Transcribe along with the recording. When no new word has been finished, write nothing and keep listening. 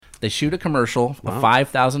They shoot a commercial of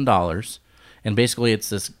 $5,000, and basically it's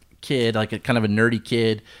this kid, like a kind of a nerdy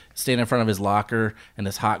kid, standing in front of his locker, and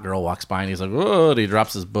this hot girl walks by, and he's like, "Whoa!" And he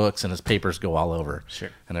drops his books, and his papers go all over.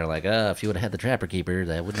 Sure. And they're like, "If you would have had the Trapper Keeper,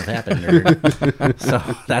 that wouldn't have happened, nerd." So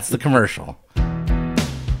that's the commercial.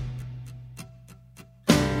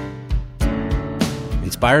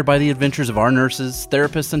 Inspired by the adventures of our nurses,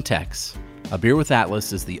 therapists, and techs, A Beer with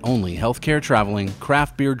Atlas is the only healthcare traveling,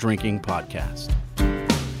 craft beer drinking podcast.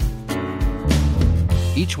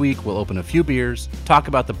 Each week, we'll open a few beers, talk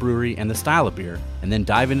about the brewery and the style of beer, and then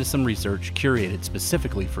dive into some research curated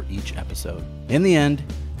specifically for each episode. In the end,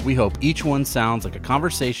 we hope each one sounds like a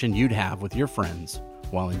conversation you'd have with your friends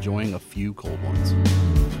while enjoying a few cold ones.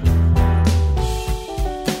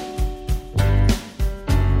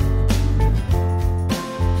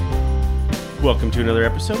 Welcome to another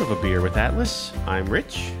episode of A Beer with Atlas. I'm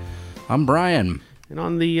Rich. I'm Brian. And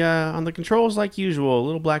on the controls, like usual, a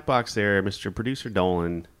little black box there, Mr. Producer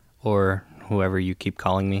Dolan. Or whoever you keep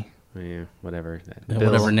calling me. Yeah, whatever.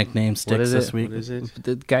 Whatever nickname sticks this week. What is it?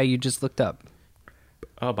 The guy you just looked up.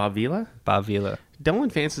 Oh, Bob Vila? Bob Vila.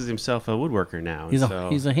 Dolan fancies himself a woodworker now.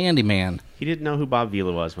 He's a handyman. He didn't know who Bob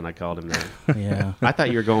Vila was when I called him that. Yeah. I thought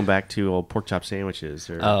you were going back to old pork chop sandwiches.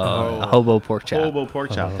 Or, a hobo pork chop. Hobo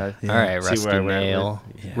pork chop. All right, Rusty Nail.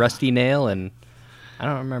 Yeah. Rusty Nail, and I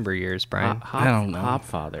don't remember yours, Brian. I don't know.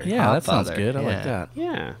 Hopfather. Yeah, that sounds Hopfather. good. I Yeah. like that.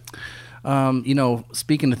 Yeah.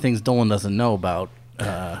 Speaking of things Dolan doesn't know about,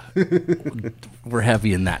 we're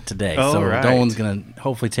heavy in that today. Oh, so right. Dolan's going to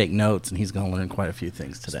hopefully take notes, and he's going to learn quite a few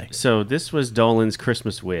things today. So this was Dolan's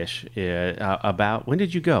Christmas wish about, when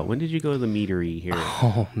did you go? When did you go to the meadery here?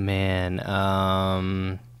 Oh, man.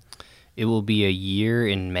 It will be a year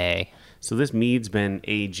in May. So this mead's been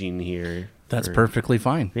aging here. That's perfectly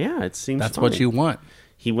fine. Yeah, it seems That's fine. what you want.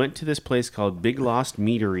 He went to this place called Big Lost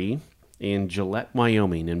Meadery in Gillette,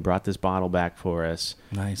 Wyoming, and brought this bottle back for us.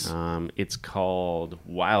 Nice. It's called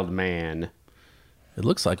Wild Man. It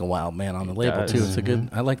looks like a Wild Man on the label, does. too. It's a good.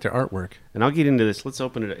 I like their artwork. And I'll get into this. Let's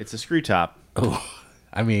open it. It's a screw top. Oh,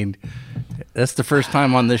 I mean, that's the first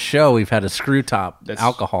time on this show we've had a screw top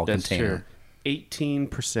alcohol container. True.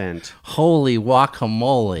 18%. Holy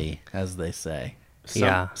guacamole, as they say.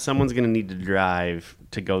 Someone's going to need to drive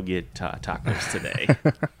to go get tacos today.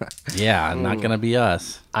 Yeah, not going to be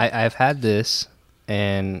us. I've had this,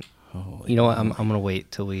 and you know what? I'm going to wait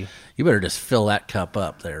till we... You better just fill that cup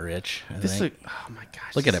up there, Rich. Oh, my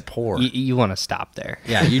gosh. Look at it pour. You want to stop there.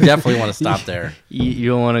 Yeah, you definitely want to stop there.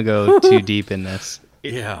 You don't want to go too deep in this.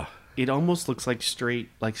 It almost looks like straight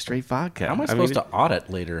vodka. How am I supposed to audit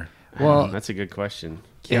later? Well, that's a good question.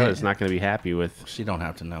 Kayla's not going to be happy with... She don't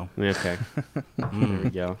have to know. Okay. There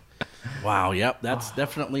we go. Wow, yep, that's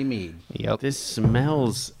definitely mead. Yep. This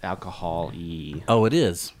smells alcohol-y. Oh, it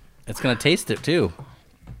is. It's going to taste it, too.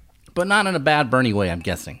 But not in a bad, burny way, I'm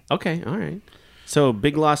guessing. Okay, all right. So,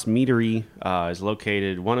 Big Lost Meadery is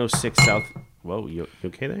located 106 South... Whoa, you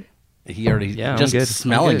okay there? He already, I'm just good.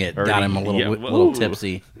 smelling it, got him a little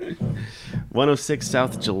tipsy. 106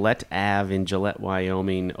 South Gillette Ave in Gillette,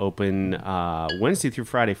 Wyoming. Open Wednesday through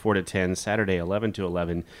Friday, 4 to 10. Saturday, 11 to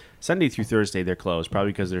 11. Sunday through Thursday, they're closed.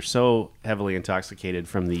 Probably because they're so heavily intoxicated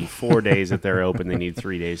from the 4 days that they're open, they need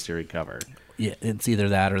 3 days to recover. Yeah, it's either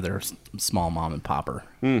that or they're a small mom and popper.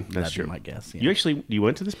 That's true. Be my guess. Yeah. You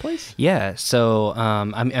went to this place? Yeah. So,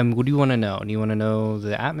 what do you want to know? Do you want to know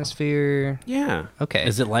the atmosphere? Yeah. Okay.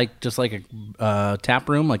 Is it just like a tap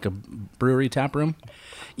room, like a brewery tap room?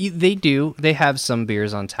 They do. They have some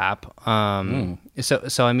beers on tap. So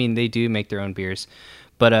I mean, they do make their own beers,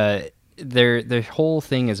 but their whole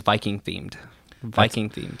thing is Viking themed.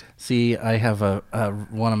 See, I have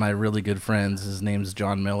one of my really good friends. His name's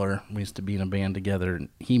John Miller. We used to be in a band together. And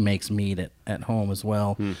he makes mead at home as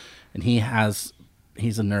well, and he's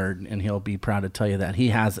a nerd, and he'll be proud to tell you that he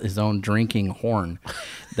has his own drinking horn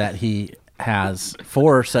that he has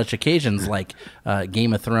for such occasions like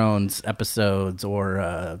Game of Thrones episodes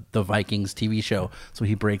or the Vikings TV show. So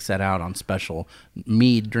he breaks that out on special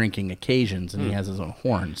mead drinking occasions, and he has his own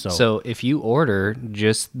horn. So if you order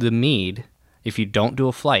just the mead, if you don't do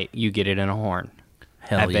a flight, you get it in a horn.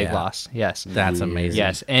 Hell at Big yeah. Lost. Yes. That's amazing.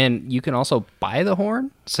 Yes, and you can also buy the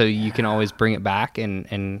horn, so you can always bring it back,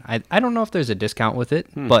 and I don't know if there's a discount with it,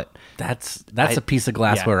 but... That's a piece of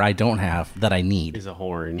glassware I don't have that I need. Is a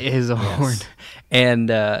horn. Horn. And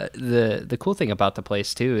the cool thing about the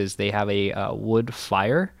place, too, is they have a wood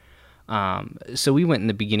fire. So we went in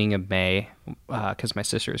the beginning of May because my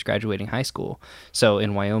sister is graduating high school. So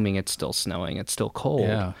in Wyoming, it's still snowing. It's still cold.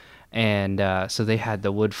 Yeah. And so they had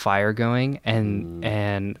the wood fire going,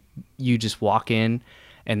 and you just walk in,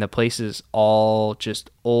 and the place is all just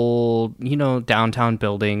old, downtown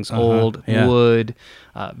buildings, old wood,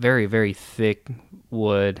 very, very thick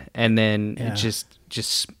wood, and then it just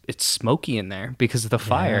it's smoky in there because of the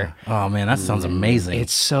fire. Oh man, that sounds amazing.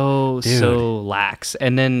 It's so lax.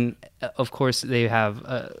 And then of course they have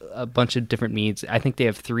a bunch of different meads. I think they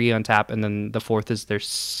have 3 on tap, and then the 4th is their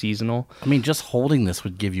seasonal. I mean, just holding this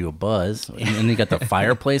would give you a buzz, and then you got the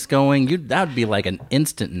fireplace going. That would be like an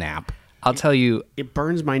instant nap. I'll tell you, It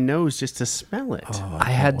burns my nose just to smell it. Oh,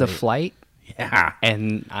 I had the flight, yeah,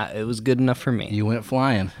 and it was good enough for me. you went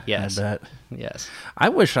flying. Yes. I bet. Yes. I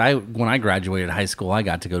wish when I graduated high school, I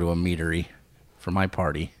got to go to a meadery for my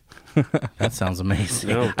party. That sounds amazing.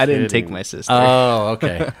 No I didn't take kidding. my sister. Oh,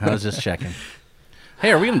 okay. I was just checking.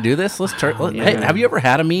 Hey, are we gonna do this? Let's turn. Hey, have you ever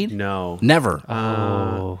had a mead? No. Never.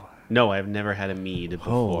 No, I've never had a mead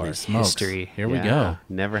before. Holy smokes! History. Here we Yeah, go.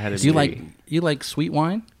 Never had a Do mead. you like sweet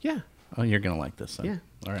wine? Yeah. Oh, you're gonna like this. Then. Yeah.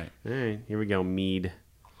 All right. All right, here we go. Mead.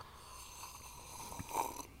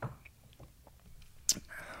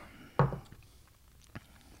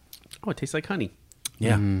 Oh, it tastes like honey.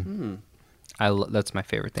 Yeah. That's my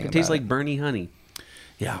favorite thing. It about tastes like Bernie honey.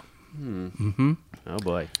 Yeah. Oh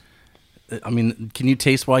boy. I mean, can you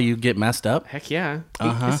taste why you get messed up? Heck yeah.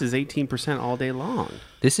 This is 18% all day long.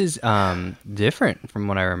 This is different from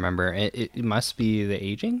what I remember. It must be the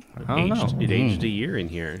aging. I don't know. It aged a year in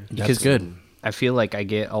here. That's good. I feel like I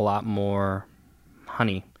get a lot more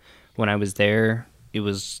honey. When I was there, it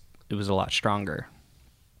was a lot stronger,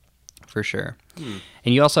 for sure.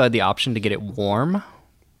 And you also had the option to get it warm.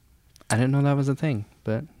 I didn't know that was a thing,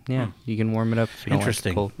 but yeah, you can warm it up if you don't like it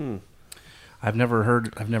Interesting. cold. I've never heard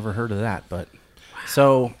of that, but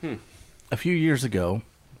so a few years ago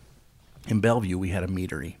in Bellevue we had a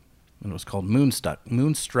meadery, and it was called Moonstruck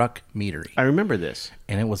Meadery, I remember this.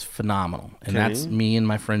 and it was phenomenal. And Okay. that's me and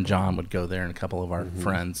my friend John would go there, and a couple of our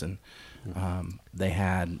friends, and they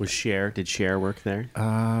had Did Cher work there?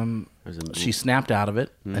 she snapped out of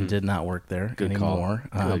it and did not work there Good call. anymore.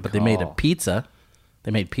 Good But they made a call. pizza. They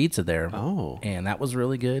made pizza there. Oh. And that was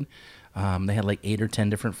really good. They had like 8 or 10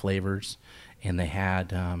 different flavors. And they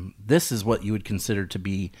had, this is what you would consider to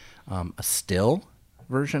be a still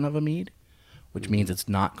version of a mead, which means it's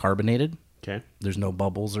not carbonated. Okay. There's no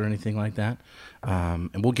bubbles or anything like that. And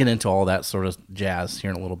we'll get into all that sort of jazz here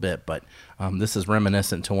in a little bit. But this is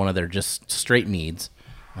reminiscent to one of their just straight meads.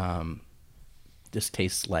 Just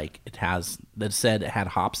tastes like it said it had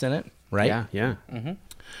hops in it, right? Yeah.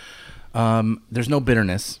 There's no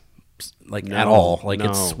bitterness, like No, at all. Like no.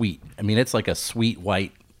 it's sweet. I mean, it's like a sweet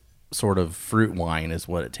white sort of fruit wine is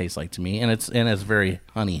what it tastes like to me, and it's very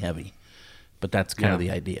honey heavy. But that's kind of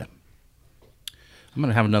the idea. I'm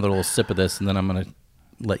gonna have another little sip of this, and then I'm gonna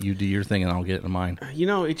let you do your thing, and I'll get into mine. You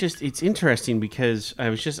know, it's interesting because I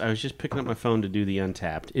was just picking up my phone to do the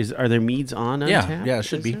Untapped. Are there meads on Untapped? Yeah, it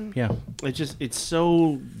should be. Is there? Yeah. It's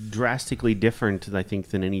so drastically different, I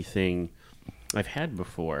think, than anything I've had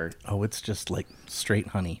before. Oh, it's just like straight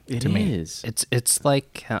honey It to me. is. It's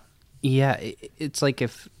like, it's like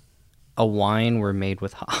if a wine were made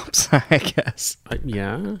with hops, I guess.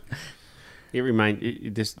 Yeah. It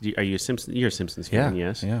are you a Simpsons? You're a Simpsons fan, Yeah,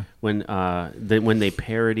 yes. yeah. When they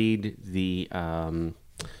parodied the Lord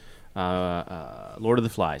of the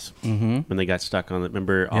Flies, when they got stuck on it.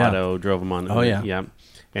 Remember, Yeah. Otto drove them on. Oh, yeah. yeah.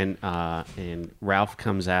 And Ralph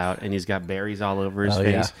comes out and he's got berries all over his Oh,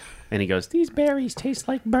 face, yeah. and he goes, "These berries taste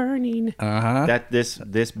like burning." Uh-huh. That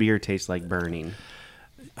this beer tastes like burning.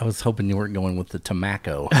 I was hoping you weren't going with the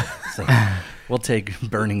tobacco. So we'll take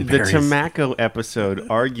burning The berries. tobacco episode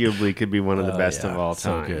arguably could be one of the best yeah, of all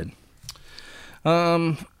time. So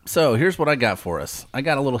good. So here's what I got for us. I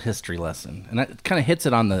got a little history lesson, and it kind of hits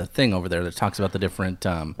it on the thing over there that talks about the different,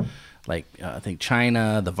 I think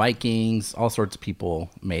China, the Vikings, all sorts of people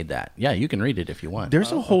made that. Yeah, you can read it if you want.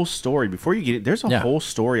 There's a whole story before you get it. There's a Yeah. whole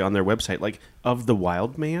story on their website, like of the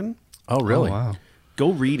Wild Man. Oh, really? Oh, wow.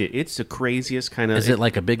 Go read it. It's the craziest kind of. Is it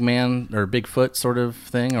like a big man or Bigfoot sort of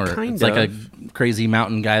thing, or Kind it's like a of. crazy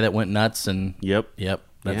mountain guy that went nuts? And Yep. that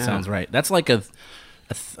Yeah. sounds right. That's like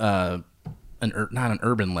not an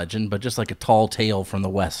urban legend, but just like a tall tale from the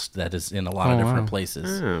West that is in a lot of different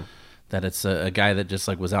places. Oh. That it's a guy that just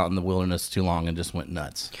like was out in the wilderness too long and just went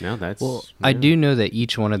nuts. No, that's. I do know that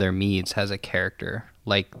each one of their meads has a character.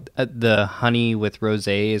 Like the honey with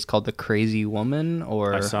rosé is called the Crazy Woman,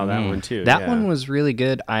 or I saw that one too. that yeah. one was really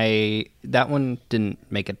good. That one didn't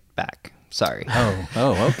make it back. Sorry.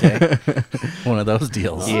 Oh, okay. One of those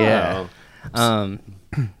deals. Yeah. Oh.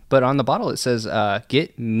 But on the bottle it says,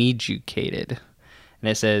 get meaducated. And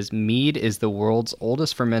it says, mead is the world's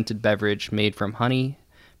oldest fermented beverage made from honey,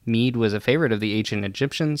 Mead was a favorite of the ancient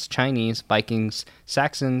Egyptians, Chinese, Vikings,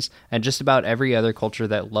 Saxons, and just about every other culture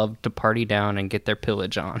that loved to party down and get their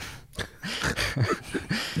pillage on.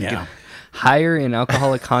 Yeah. Higher in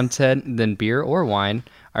alcoholic content than beer or wine,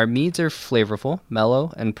 our meads are flavorful,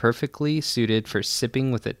 mellow, and perfectly suited for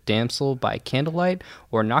sipping with a damsel by candlelight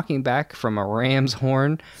or knocking back from a ram's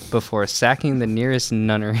horn before sacking the nearest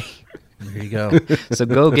nunnery. There you go. So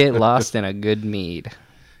go get lost in a good mead.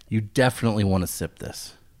 You definitely want to sip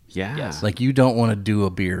this. Yeah. Yes. Like, you don't want to do a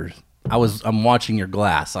beer. I'm watching your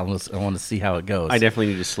glass. I want to see how it goes. I definitely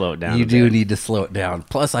need to slow it down. You a do bit. need to slow it down.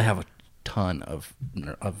 Plus, I have a ton of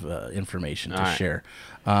information to All right. share.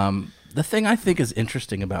 The thing I think is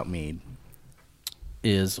interesting about mead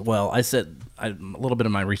is, well, a little bit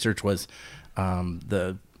of my research was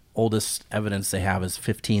the oldest evidence they have is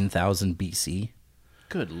 15,000 BC.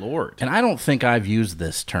 Good Lord. And I don't think I've used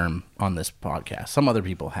this term on this podcast. Some other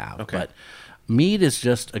people have. Okay. But mead is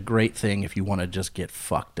just a great thing if you want to just get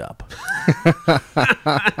fucked up.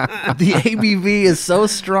 The ABV is so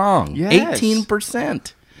strong. Yes.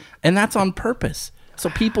 18%. And that's on purpose. So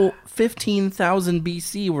people 15,000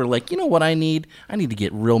 BC were like, you know what I need? I need to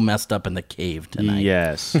get real messed up in the cave tonight.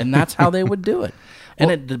 Yes. And that's how they would do it.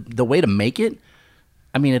 And the way to make it,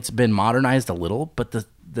 I mean, it's been modernized a little, but the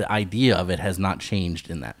idea of it has not changed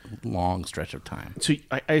in that long stretch of time. So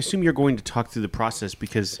I assume you're going to talk through the process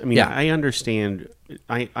because, I mean, Yeah. I understand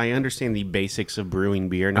the basics of brewing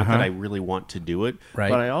beer. Not that I really want to do it, Right.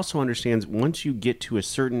 but I also understand once you get to a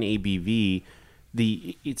certain ABV,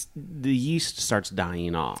 the yeast starts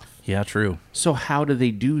dying off. Yeah, true. So how do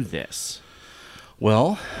they do this?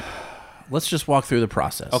 Well, let's just walk through the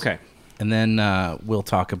process. Okay. And then we'll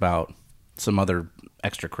talk about some other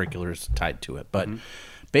extracurriculars tied to it. But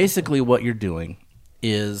basically what you're doing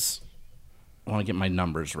is, I want to get my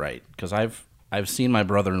numbers right, because I've seen my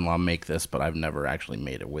brother-in-law make this, but I've never actually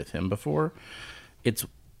made it with him before. It's,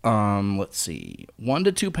 let's see, 1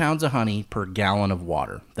 to 2 pounds of honey per gallon of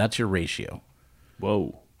water. That's your ratio.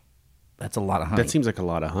 Whoa. That's a lot of honey. That seems like a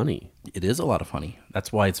lot of honey. It is a lot of honey.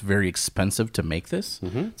 That's why it's very expensive to make this.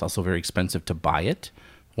 It's also very expensive to buy it.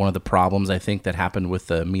 One of the problems I think that happened with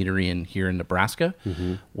the meadery here in Nebraska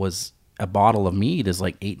was a bottle of mead is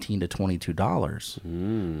like $18 to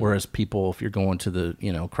 $22. Whereas people, if you're going to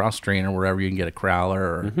the cross strain or wherever you can get a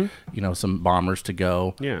crowler or some bombers to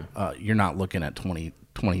go, you're not looking at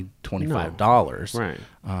 $25. Right.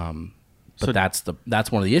 But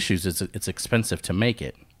that's one of the issues. It's expensive to make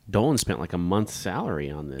it. Dolan spent like a month's salary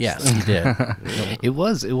on this. Yes, he did. It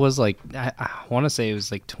was like, I want to say it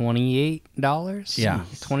was like $28. Yeah.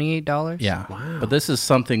 $28. Yeah. Wow. But this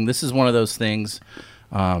is one of those things,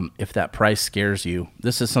 if that price scares you,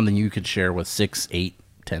 this is something you could share with 6, 8,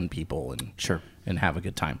 10 people and have a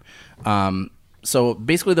good time. So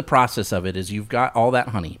basically the process of it is you've got all that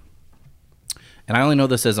honey. And I only know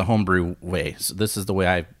this as a homebrew way. So this is the way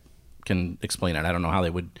I can explain it. I don't know how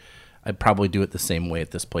I'd probably do it the same way at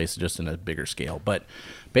this place, just in a bigger scale. But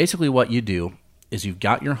basically what you do is you've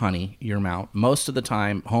got your honey, your amount. Most of the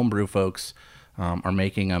time, homebrew folks are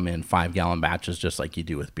making them in 5-gallon batches, just like you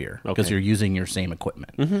do with beer, because you're using your same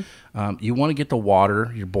equipment. You want to get the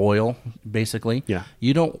water, your boil, basically. Yeah.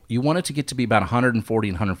 You want it to get to be about 140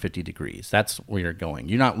 and 150 degrees. That's where you're going.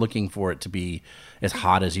 You're not looking for it to be as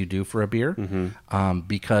hot as you do for a beer,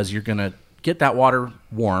 because you're going to get that water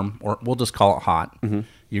warm, or we'll just call it hot.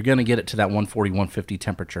 You're going to get it to that 140, 150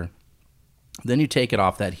 temperature. Then you take it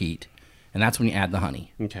off that heat, and that's when you add the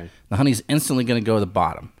honey. Okay. The honey's instantly going to go to the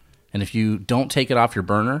bottom. And if you don't take it off your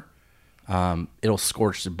burner, it'll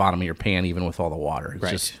scorch the bottom of your pan even with all the water.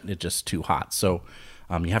 It's just too hot. So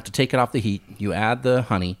you have to take it off the heat. You add the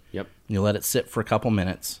honey. Yep. You let it sit for a couple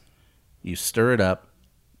minutes. You stir it up,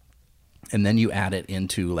 and then you add it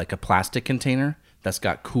into like a plastic container that's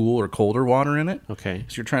got cool or colder water in it. Okay.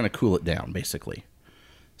 So you're trying to cool it down, basically.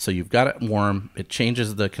 So you've got it warm. It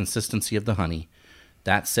changes the consistency of the honey.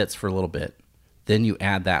 That sits for a little bit. Then you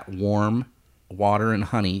add that warm water and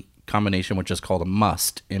honey combination, which is called a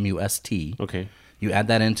must, M-U-S-T. Okay. You add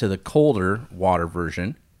that into the colder water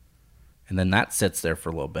version, and then that sits there for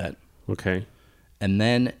a little bit. Okay. And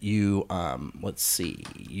then you,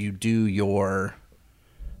 you do your,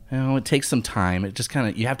 it takes some time. It just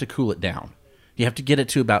you have to cool it down. You have to get it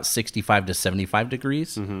to about 65 to 75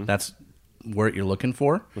 degrees. That's where you're looking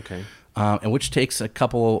for. Okay. And which takes a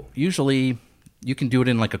couple, usually you can do it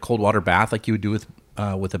in like a cold water bath like you would do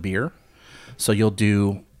with a beer. So you'll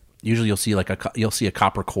see a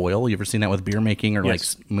copper coil. You ever seen that with beer making or like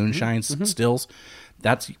moonshine stills?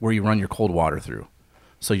 That's where you run your cold water through.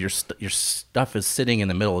 So your stuff is sitting in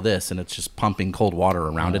the middle of this, and it's just pumping cold water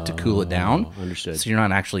around it to cool it down. Understood. So you're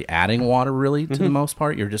not actually adding water really to the most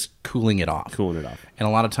part. You're just cooling it off. Cooling it off. And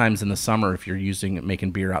a lot of times in the summer, if you're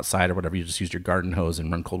making beer outside or whatever, you just use your garden hose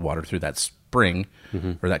and run cold water through that spring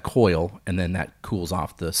or that coil, and then that cools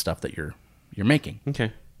off the stuff that you're making.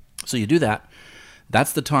 Okay. So you do that.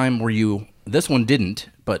 That's the time where this one didn't,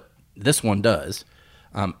 but this one does.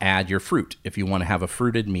 Add your fruit. If you want to have a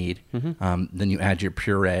fruited mead, then you add your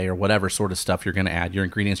puree or whatever sort of stuff you're going to add. Your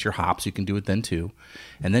ingredients, your hops, you can do it then too.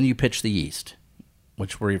 And then you pitch the yeast,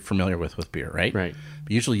 which we're familiar with beer, right? Right.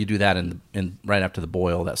 But usually you do that in right after the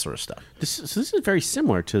boil, that sort of stuff. So this is very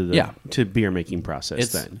similar to the beer making process.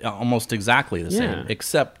 It's then almost exactly the same,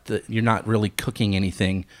 except that you're not really cooking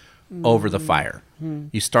anything over the fire.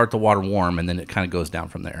 You start the water warm, and then it kind of goes down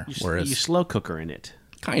from there. Whereas you slow cooker in it.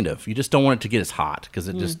 Kind of. You just don't want it to get as hot because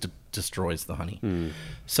it just destroys the honey.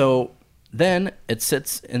 So then it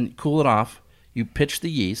sits and cool it off. You pitch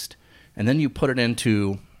the yeast, and then you put it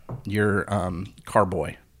into your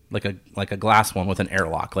carboy, like a glass one with an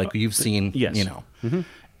airlock, like you've seen. Yes. You know.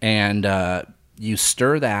 And you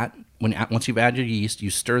stir that once you've added your yeast.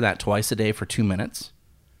 You stir that twice a day for 2 minutes.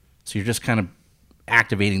 So you're just kind of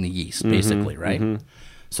activating the yeast, basically, right?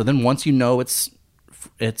 So then once you know it's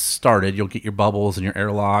started, you'll get your bubbles and your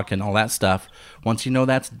airlock and all that stuff. Once you know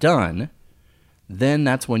that's done, then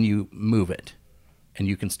that's when you move it, and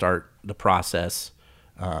you can start the process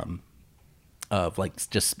of like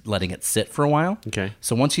just letting it sit for a while. Okay.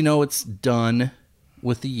 So once you know it's done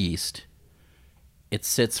with the yeast, it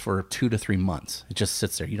sits for 2 to 3 months. It just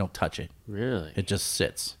sits there. You don't touch it. Really? It just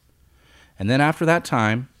sits. And then after that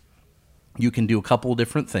time, you can do a couple of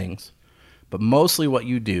different things, but mostly what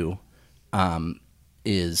you do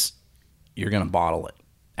is you're going to bottle it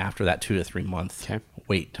after that 2 to 3 month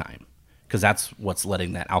wait time, because that's what's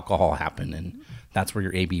letting that alcohol happen, and that's where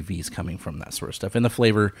your ABV is coming from, that sort of stuff. And the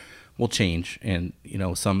flavor will change, and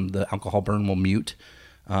the alcohol burn will mute.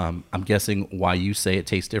 I'm guessing why you say it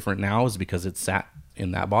tastes different now is because it sat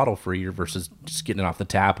in that bottle for a year versus just getting it off the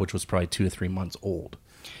tap, which was probably 2 to 3 months old.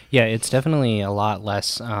 Yeah, it's definitely a lot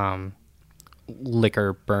less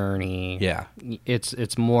liquor burny. Yeah,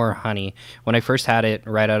 it's more honey. When I first had it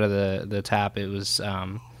right out of the tap, it was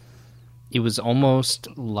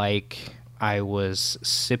almost like I was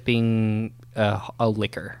sipping a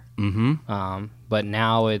liquor. But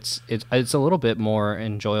now it's a little bit more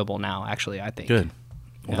enjoyable now, actually, I think. Good.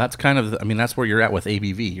 Well, that's kind of that's where you're at with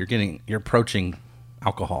ABV. You're approaching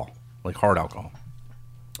alcohol, like hard alcohol.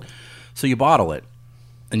 So you bottle it,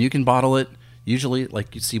 and you can bottle it usually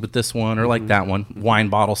like you see with this one or like that one, wine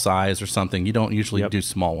bottle size or something. You don't usually do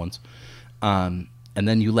small ones. And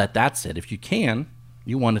then you let that sit. If you can,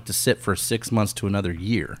 you want it to sit for 6 months to another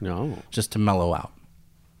year. No. Just to mellow out.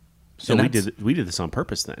 So we did this on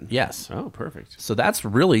purpose then? Yes. Oh, perfect. So that's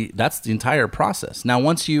the entire process. Now,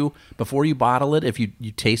 before you bottle it, if you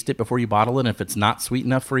taste it before you bottle it, and if it's not sweet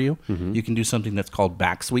enough for you, you can do something that's called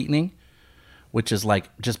back sweetening, which is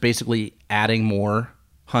like just basically adding more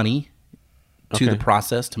honey to the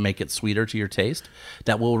process to make it sweeter to your taste.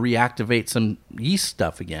 That will reactivate some yeast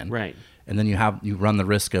stuff again. Right. And then you run the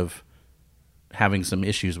risk of having some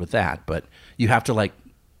issues with that. But you have to like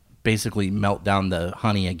basically melt down the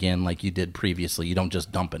honey again like you did previously. You don't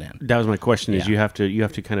just dump it in. That was my question. Is you have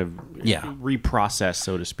to kind of reprocess,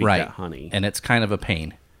 so to speak, that honey. And it's kind of a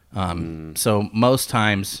pain. So most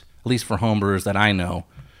times, at least for homebrewers that I know,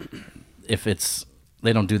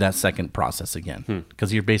 they don't do that second process again,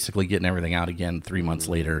 because you're basically getting everything out again 3 months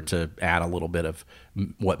later to add a little bit of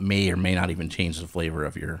what may or may not even change the flavor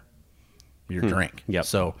of your drink. Yep.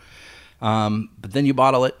 So, but then you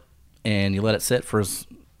bottle it and you let it sit for as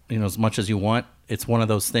much as you want. It's one of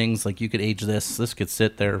those things like you could age this. This could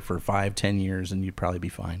sit there for 5-10 years and you'd probably be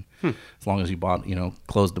fine, as long as you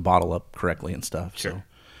closed the bottle up correctly and stuff. Sure.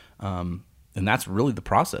 So, and that's really the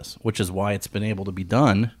process, which is why it's been able to be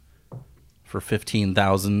done for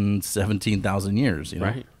 15,000, 17,000 years,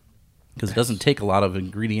 right? Because it doesn't take a lot of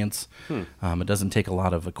ingredients. It doesn't take a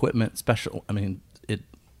lot of equipment.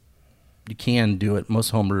 You can do it.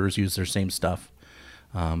 Most homebrewers use their same stuff,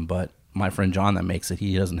 but my friend John that makes it,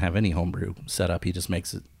 he doesn't have any homebrew set up. He just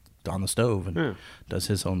makes it on the stove and does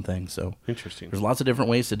his own thing. So interesting. There's lots of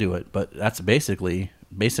different ways to do it, but that's basically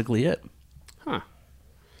it. Huh.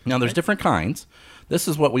 Now there's different kinds. This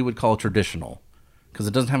is what we would call traditional, because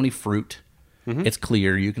it doesn't have any fruit. It's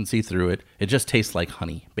clear. You can see through it. It just tastes like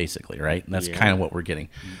honey, basically, right? And that's kind of what we're getting.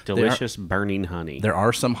 Delicious burning honey. There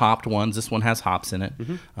are some hopped ones. This one has hops in it.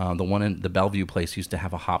 The one in the Bellevue place used to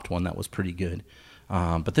have a hopped one that was pretty good.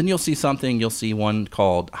 But then you'll see one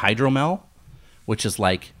called hydromel, which is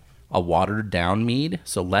like a watered down mead,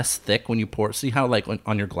 so less thick when you pour. See how like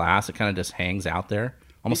on your glass it kind of just hangs out there,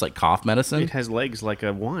 almost like cough medicine. It has legs like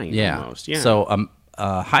a wine almost. Yeah. So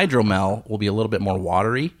hydromel will be a little bit more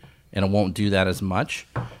watery, and it won't do that as much,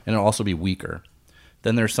 and it'll also be weaker.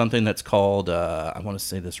 Then there's something that's called, I want to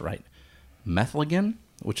say this right, methylgen,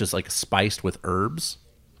 which is like spiced with herbs.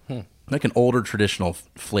 Like an older traditional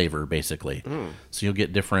flavor, basically. So you'll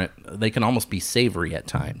get different, they can almost be savory at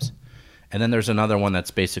times. And then there's another one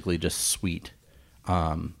that's basically just sweet.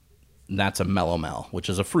 That's a mellow, which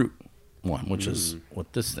is a fruit one, which is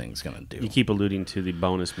what this thing's going to do. You keep alluding to the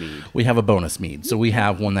bonus mead. We have a bonus mead. So we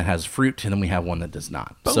have one that has fruit, and then we have one that does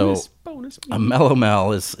not. Bonus mead. A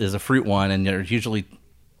mellow is a fruit one, and they're usually,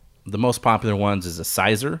 the most popular ones is a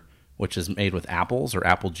sizer, which is made with apples or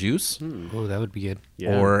apple juice. Oh, that would be good.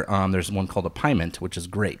 Yeah. Or there's one called a piment, which is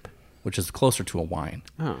grape, which is closer to a wine.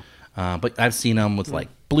 But I've seen them with like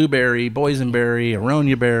blueberry, boysenberry,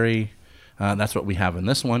 aronia berry. That's what we have in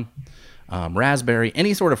this one. Raspberry,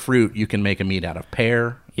 any sort of fruit you can make a mead out of.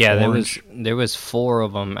 Pear, yeah, orange. there was 4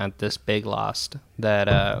 of them at this Big Lost that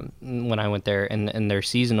when I went there, and their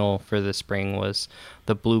seasonal for the spring was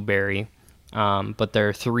the blueberry. But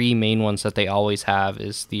their 3 main ones that they always have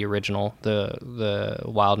is the original, the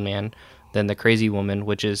Wild Man, then the Crazy Woman,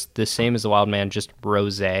 which is the same as the Wild Man, just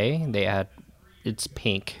rosé. They add, it's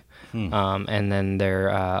pink, and then their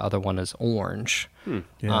other one is orange.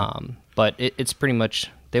 Yeah. But it's pretty much,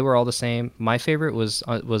 they were all the same. My favorite was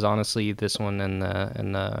honestly this one and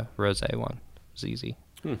the rosé one. It was easy.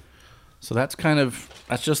 So that's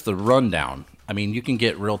just the rundown. I mean, you can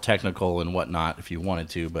get real technical and whatnot if you wanted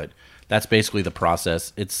to, but that's basically the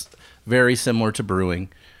process. It's very similar to brewing,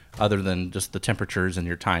 other than just the temperatures and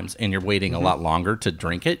your times, and you're waiting a lot longer to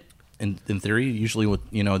drink it. In theory, usually with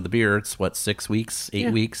the beer, it's 6 weeks,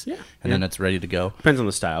 8 weeks, and then it's ready to go. Depends on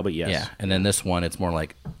the style, but yes. Yeah, and then this one, it's more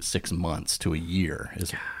like 6 months to a year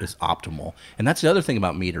is optimal. And that's the other thing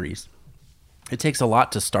about meaderies. It takes a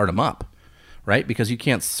lot to start them up, right? Because you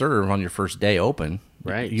can't serve on your first day open.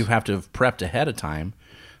 Right. You have to have prepped ahead of time,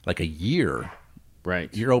 like a year.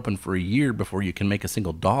 Right. You're open for a year before you can make a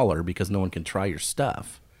single dollar because no one can try your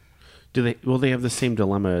stuff. They have the same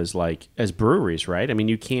dilemma as breweries, right? I mean,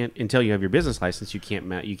 you can't, until you have your business license, you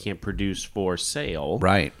can't produce for sale.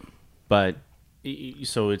 Right. But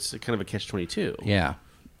so it's kind of a catch-22. Yeah.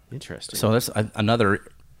 Interesting. So that's another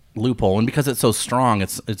loophole, and because it's so strong,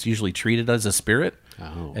 it's usually treated as a spirit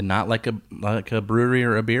and not like a brewery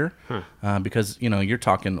or a beer. Because you're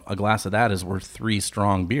talking a glass of that is worth 3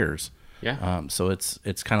 strong beers. Yeah. So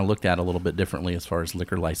it's kind of looked at a little bit differently as far as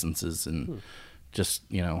liquor licenses, and just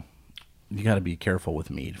you got to be careful with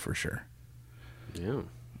mead for sure. Yeah.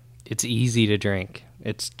 It's easy to drink.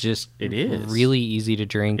 It is really easy to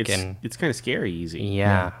drink, and it's kind of scary easy.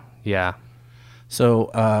 Yeah.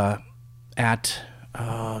 So at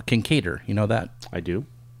Kincaidor, you know that? I do.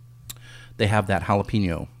 They have that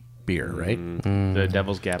jalapeno beer, right? The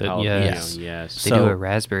Devil's Gap jalapeno. Yes. They do a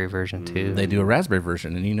raspberry version too. They do a raspberry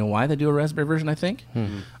version, and you know why they do a raspberry version, I think?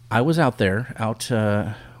 I was out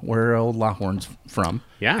where old Lawhorn's from,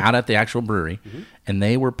 out at the actual brewery, and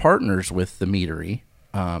they were partners with the meadery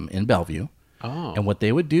in Bellevue. Oh. And what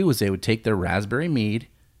they would do is they would take their raspberry mead,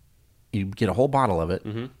 you'd get a whole bottle of it,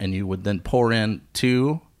 and you would then pour in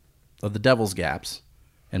 2 of the Devil's Gaps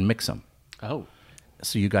and mix them. Oh.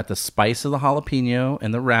 So you got the spice of the jalapeno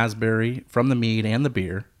and the raspberry from the mead and the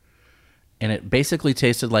beer. And it basically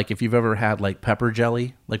tasted like if you've ever had like pepper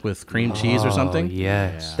jelly, like with cream cheese or something.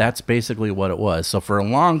 Yes. That's basically what it was. So for a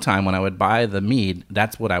long time when I would buy the mead,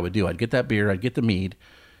 that's what I would do. I'd get that beer, I'd get the mead,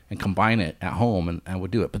 and combine it at home, and I would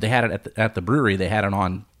do it. But they had it at the brewery. They had it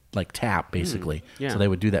on like tap, basically. So they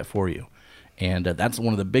would do that for you. And that's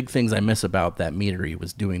one of the big things I miss about that meadery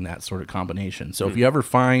was doing that sort of combination. So if you ever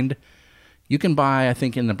find... You can buy, I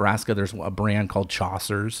think in Nebraska, there's a brand called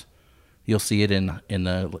Chaucer's. You'll see it in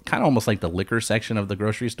the kind of almost like the liquor section of the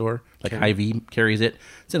grocery store. Like Hy-Vee carries it.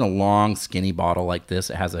 It's in a long, skinny bottle like this.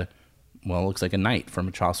 It has it looks like a knight from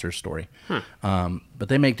a Chaucer's story. But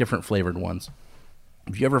they make different flavored ones.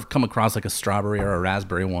 If you ever come across like a strawberry or a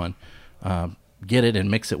raspberry one, get it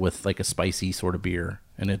and mix it with like a spicy sort of beer.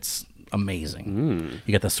 And it's amazing.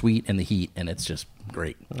 You got the sweet and the heat, and it's just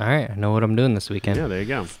great. All right, I know what I'm doing this weekend. Yeah, there you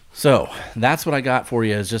go. So that's what I got for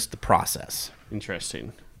you is just the process.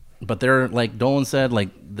 Interesting. But there, like Dolan said, like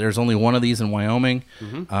there's only one of these in Wyoming.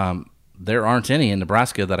 There aren't any in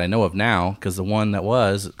Nebraska that I know of now because the one that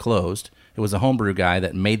was closed. It was a homebrew guy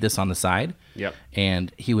that made this on the side. Yep.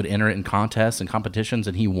 And he would enter it in contests and competitions,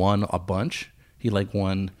 and he won a bunch. He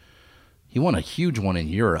won, he won a huge one in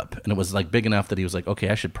Europe, and it was like big enough that he was like, okay,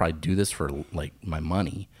 I should probably do this for like my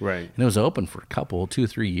money. Right. And it was open for a couple,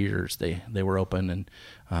 2-3 years. They were open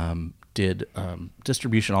and did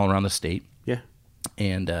distribution all around the state. Yeah.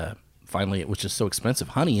 And finally, it was just so expensive.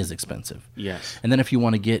 Honey is expensive. Yes. And then if you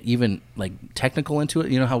want to get even like technical into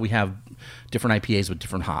it, you know how we have different IPAs with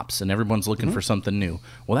different hops, and everyone's looking for something new.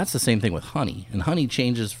 Well, that's the same thing with honey, and honey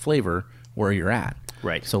changes flavor where you're at.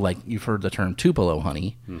 Right. So like you've heard the term Tupelo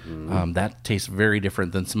honey. That tastes very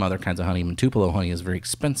different than some other kinds of honey. And Tupelo honey is very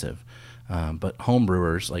expensive. But home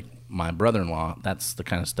brewers, like my brother-in-law, that's the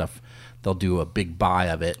kind of stuff, they'll do a big buy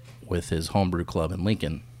of it with his homebrew club in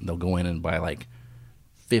Lincoln. They'll go in and buy like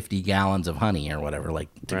 50 gallons of honey or whatever, like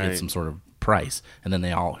to get some sort of price. And then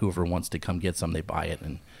whoever wants to come get some, they buy it,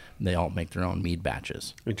 and they all make their own mead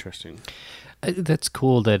batches. Interesting. That's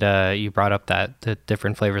cool that you brought up the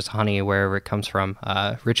different flavors of honey, wherever it comes from.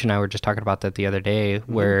 Rich and I were just talking about that the other day,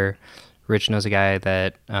 where Rich knows a guy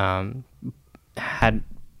that had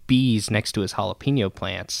bees next to his jalapeno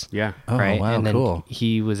plants. Yeah. Oh, right? wow, and then cool.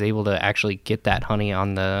 he was able to actually get that honey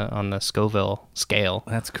on the Scoville scale.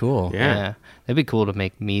 That's cool. Yeah. That'd be cool to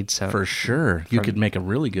make mead. For sure. You could make a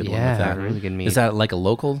really good one with that. a really good mead. Is that like a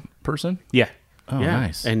local person? Yeah. Oh,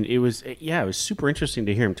 nice. And it was super interesting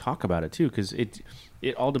to hear him talk about it too, because it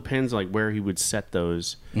all depends like where he would set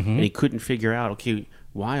those, and he couldn't figure out, okay,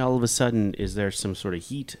 why all of a sudden is there some sort of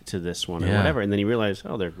heat to this one or whatever, and then he realized,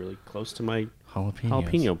 oh, they're really close to my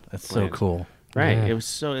jalapeno. That's plant. so cool. Right. Yeah.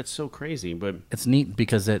 It's so crazy, but It's neat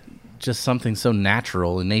because it just something so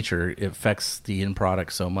natural in nature, it affects the end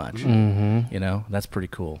product so much. You know, that's pretty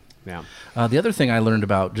cool. yeah. The other thing I learned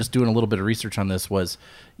about just doing a little bit of research on this was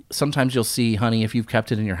sometimes you'll see honey, if you've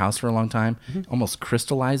kept it in your house for a long time, almost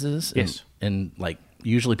crystallizes. Yes. And like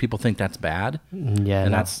usually people think that's bad. Yeah,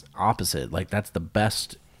 And no. that's opposite. Like that's the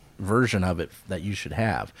best version of it that you should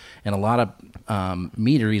have. And a lot of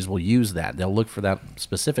meaderies will use that. They'll look for that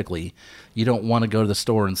specifically. You don't want to go to the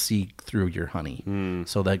store and see through your honey.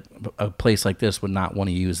 So that a place like this would not want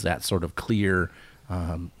to use that sort of clear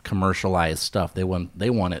commercialized stuff. They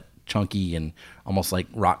want it chunky and almost like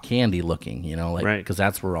rock candy looking, you know, like Right. because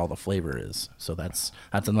that's where all the flavor is. So that's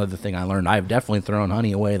another thing I learned. I've definitely thrown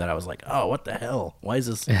honey away that I was like, oh, what the hell? Why is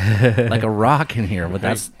this like a rock in here? But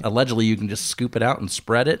that's allegedly you can just scoop it out and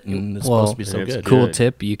spread it, and it's supposed to be so it's good. Cool Good.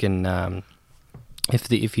 tip: you can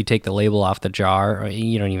if you take the label off the jar,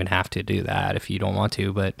 you don't even have to do that if you don't want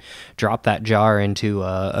to, but drop that jar into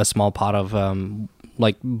a small pot of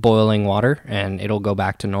like boiling water, and it'll go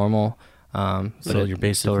back to normal. So But you're it's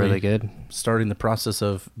basically still really good. starting the process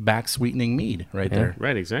of back sweetening mead right there.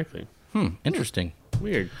 Right, exactly. Interesting.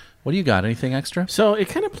 Weird. What do you got? Anything extra? So it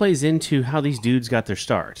kind of plays into how these dudes got their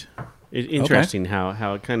start. Interesting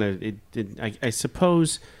how it kind of I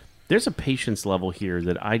suppose there's a patience level here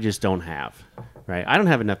that I just don't have. Right, I don't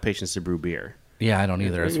have enough patience to brew beer. Yeah, I don't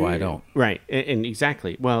either. That's why I don't. Right, and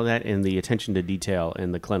exactly. Well, that and the attention to detail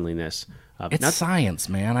and the cleanliness. It's science,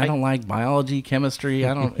 man. I don't like biology, chemistry.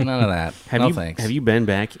 I don't none of that. Thanks. Have you been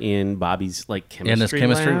back in Bobby's like chemistry in this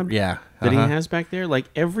chemistry? lab Yeah. that he has back there? Like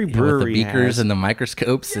every With brewery the beakers has, and the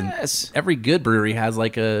microscopes, Yes. and every good brewery has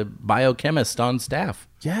like a biochemist on staff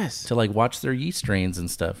yes, to like watch their yeast strains and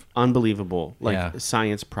stuff. unbelievable like Yeah.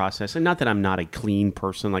 science process. And not that I'm not a clean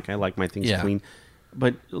person, like I like my things Yeah. clean,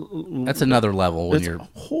 but That's another level when That's you're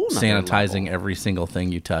a whole nother sanitizing level. every single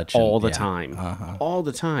thing you touch all and- the yeah. time, all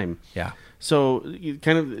the time. Yeah. So,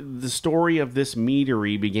 kind of the story of this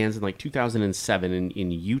meadery begins in like 2007 in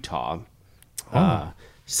Utah.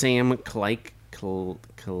 Sam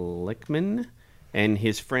Klickman and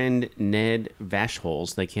his friend Ned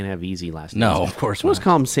Vashholes, they can't have easy last names. No, of course So let's not.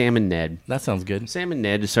 call them Sam and Ned. That sounds good. Sam and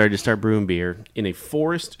Ned decided to start brewing beer in a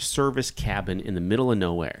Forest Service cabin in the middle of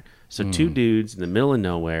nowhere. So two dudes in the middle of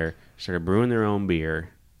nowhere started brewing their own beer.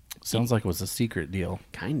 Sounds like it was a secret deal.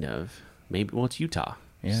 Kind of. Maybe. Well, it's Utah.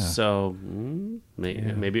 Yeah. So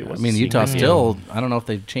maybe it was. I mean, a Utah secret still, I don't know if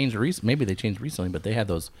they've changed maybe they changed recently, but they had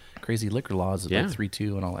those crazy liquor laws of Yeah. like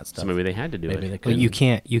 3-2 and all that stuff. So maybe they had to do Maybe it. they But could. you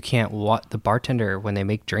can't the bartender, when they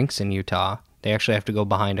make drinks in Utah, they actually have to go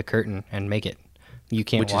behind a curtain and make it. You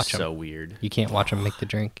can't Which watch is them. so weird. You can't watch them make the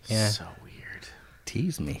drink. Yeah. So weird.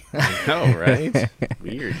 Tease me. Oh, right?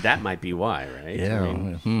 Weird. That might be why, right? Yeah. I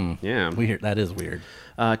mean, yeah. Weird. That is weird.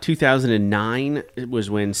 2009 it was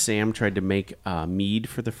when Sam tried to make mead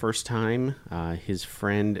for the first time. His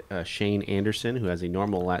friend Shane Anderson, who has a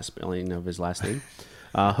normal last spelling of his last name,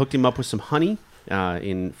 hooked him up with some honey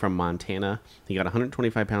from Montana. He got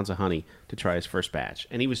 125 pounds of honey to try his first batch,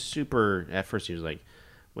 and he was super. At first, he was like,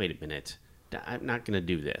 "Wait a minute, I'm not going to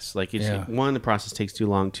do this. Like, it's Yeah. one, the process takes too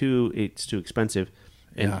long. Two, it's too expensive."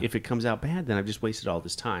 And Yeah. if it comes out bad, then I've just wasted all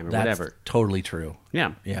this time or That's whatever. totally true.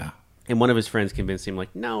 Yeah. Yeah. And one of his friends convinced him,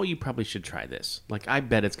 like, no, you probably should try this. Like, I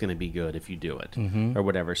bet it's going to be good if you do it, or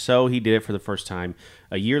whatever. So he did it for the first time.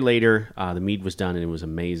 A year later, the mead was done, and it was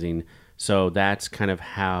amazing. So that's kind of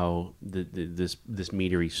how this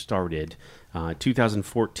meadery started.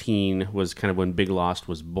 2014 was kind of when Big Lost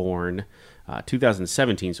was born.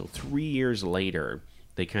 2017, so 3 years later,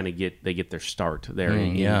 they kind of get their start there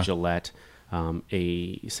in Gillette.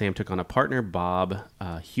 Sam took on a partner, Bob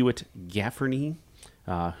Hewitt Gafferney.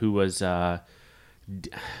 Who was,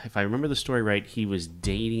 if I remember the story right,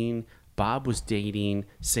 Bob was dating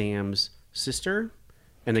Sam's sister,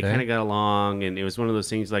 and they kind of got along, and it was one of those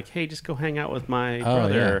things like, hey, just go hang out with my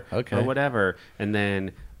brother or whatever. And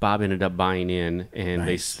then Bob ended up buying in, and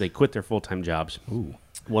they quit their full-time jobs. Ooh.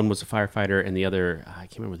 One was a firefighter, and the other, I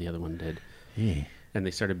can't remember what the other one did. Yeah. And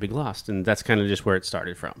they started Big Lost, and that's kind of just where it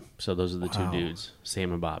started from. So those are the two dudes,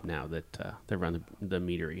 Sam and Bob, now that they run the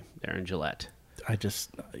meadery there in Gillette. I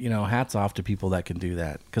just, hats off to people that can do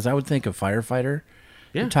that. Because I would think a firefighter,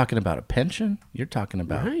 you're talking about a pension. You're talking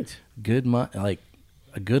about good like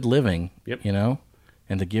a good living,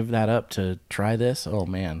 and to give that up to try this, oh,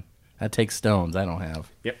 man, that takes stones I don't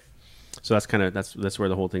have. Yep. So that's kind of, that's where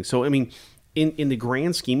the whole thing. So, I mean, in the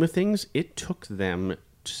grand scheme of things, it took them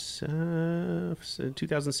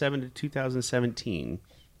 2007 to 2017,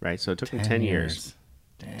 right? So it took them 10 years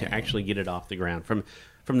to actually get it off the ground. From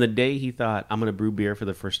the day he thought, I'm going to brew beer for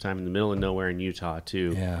the first time in the middle of nowhere in Utah,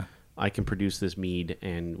 to I can produce this mead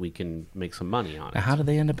and we can make some money on it. Now, how did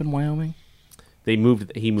they end up in Wyoming? He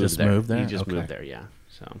moved there. Moved there? He just Okay. moved there, yeah.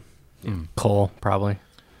 So Coal, probably.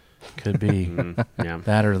 Could be. yeah.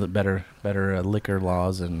 That or the better liquor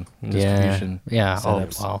laws and distribution. Yeah.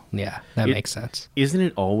 setups. Oh, well, yeah. That makes sense. Isn't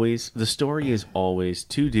it always, the story is always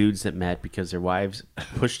two dudes that met because their wives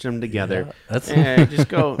pushed them together. That's just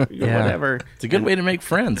go, whatever. It's a good way to make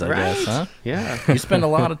friends, I guess, huh? Yeah. You spend a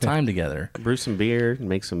lot of time together. Brew some beer,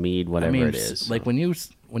 make some mead, whatever it is. Like when you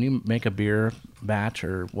make a beer batch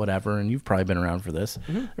or whatever, and you've probably been around for this,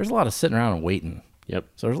 there's a lot of sitting around and waiting. Yep.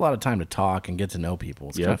 So there's a lot of time to talk and get to know people.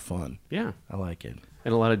 It's kind of fun. Yeah. I like it.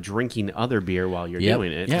 And a lot of drinking other beer while you're Yep.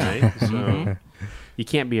 doing it, Yeah. right? So you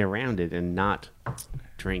can't be around it and not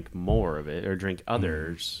drink more of it or drink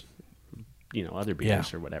others, other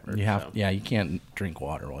beers or whatever. You can't drink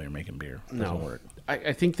water while you're making beer. It doesn't work.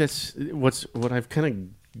 I think that's what I've kind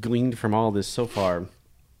of gleaned from all this so far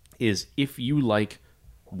is if you like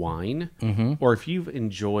wine or if you've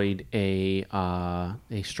enjoyed a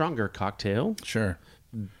stronger cocktail, Sure.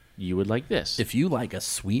 you would like this. If you like a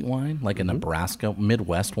sweet wine, like a Nebraska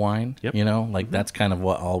Midwest wine, Yep. That's kind of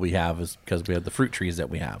what all we have is because we have the fruit trees that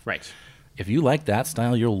we have. Right. If you like that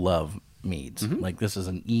style, you'll love meads. Like this is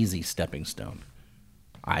an easy stepping stone,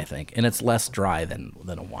 I think. And it's less dry than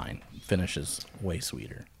a wine. Finishes way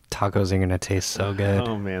sweeter. Tacos are going to taste so good.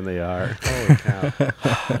 Oh, man, they are. Holy cow.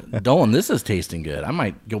 Dolan, this is tasting good. I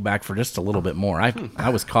might go back for just a little bit more. I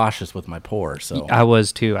was cautious with my pour, so I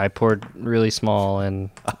was too. I poured really small, and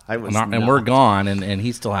I was and we're gone, and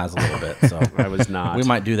he still has a little bit. So I was not. we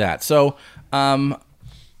might do that. So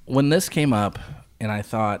when this came up, and I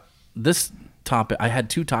thought this topic, I had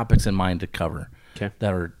two topics in mind to cover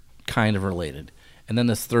that are kind of related. And then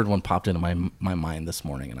this third one popped into my mind this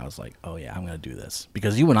morning, and I was like, oh, yeah, I'm going to do this.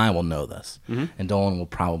 Because you and I will know this, and Dolan will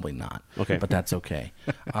probably not. Okay. But that's okay.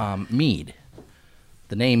 Mead.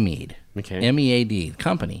 The name Mead. Okay. M-E-A-D,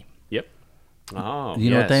 company. Yep. Oh,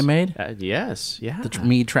 You know what they made? Yes, yeah. The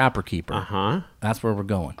Mead Trapper Keeper. Uh-huh. That's where we're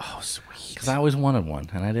going. Oh, sweet. Because I always wanted one,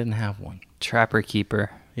 and I didn't have one. Trapper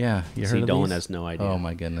Keeper. Yeah, you See, heard of Dolan these? has no idea. Oh,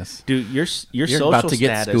 my goodness. Dude, your You're social about to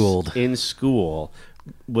get status schooled. in school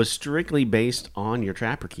was strictly based on your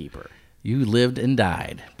Trapper Keeper. You lived and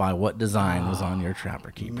died by what design was on your Trapper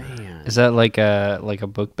Keeper. Man, Is that like a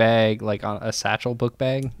book bag, like a satchel book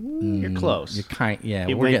bag? you're close. We're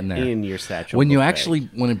It went getting there. in your satchel. When you book bag. actually,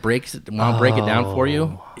 when I'll break it down for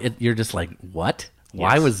you, you're just like, what?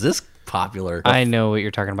 Why Yes. was this popular? I know what you're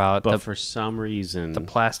talking about. But The for some reason,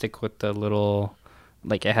 plastic with the little,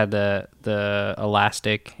 like it had the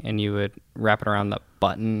elastic, and you would wrap it around the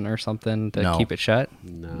button or something to No. keep it shut.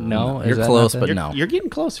 No, Is You're that close, not but the- no. you're getting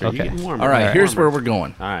closer. Okay. You're getting warmer. All right, You're here's where warmer. we're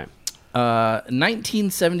going. All right.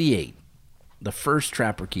 1978, the first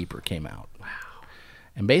Trapper Keeper came out. Wow.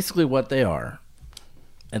 And basically what they are,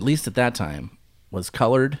 at least at that time, was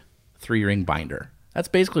colored 3-ring binder. That's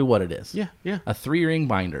basically what it is. Yeah, yeah. A 3-ring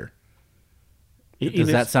binder. In Does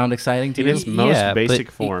that its- sound exciting to in you? its most Yeah, basic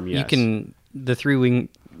but form, yes. You can the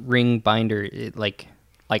 3-ring binder. Like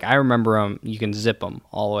I remember them. You can zip them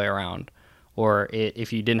all the way around, or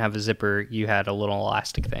if you didn't have a zipper, you had a little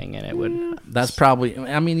elastic thing, and it would. That's probably.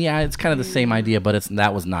 I mean, yeah, it's kind of the same idea, but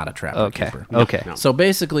that was not a trapper keeper. Okay. No. So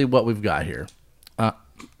basically, what we've got here,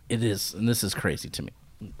 it is, and this is crazy to me,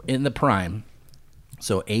 in the prime,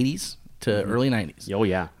 so 80s to early 90s. Oh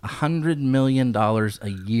yeah, $100 million a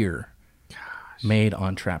year made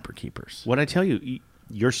on trapper keepers. what I tell you,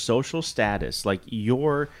 your social status, like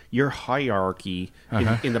your hierarchy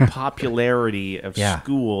in the popularity of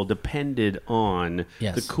school, depended on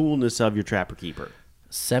the coolness of your trapper keeper.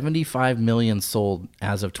 75 million sold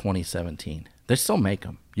as of 2017. They still make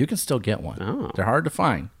them. You can still get one. Oh. They're hard to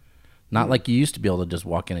find. Not like you used to be able to just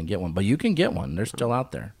walk in and get one, but you can get one. They're still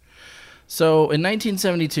out there. So in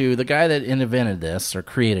 1972, the guy that invented this or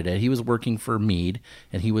created it, he was working for Mead,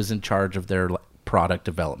 and he was in charge of their product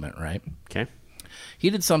development, right? Okay. He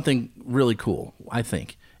did something really cool, I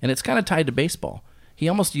think, and it's kind of tied to baseball. He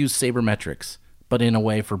almost used sabermetrics, but in a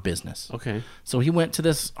way for business. Okay. So he went to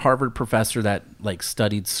this Harvard professor that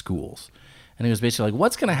studied schools, and he was basically like,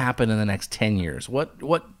 "What's going to happen in the next 10 years? What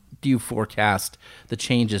do you forecast the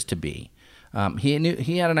changes to be?"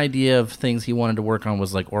 He had an idea of things he wanted to work on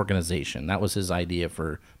was like organization. That was his idea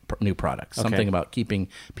for new products, something about keeping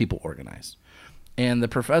people organized. And the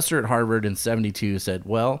professor at Harvard in 72 said,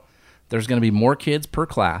 "Well, there's going to be more kids per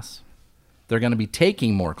class. They're going to be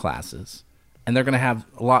taking more classes, and they're going to have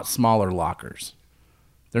a lot smaller lockers.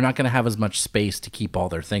 They're not going to have as much space to keep all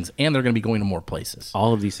their things, and they're going to be going to more places."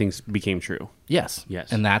 All of these things became true. Yes.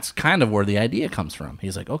 Yes. And that's kind of where the idea comes from.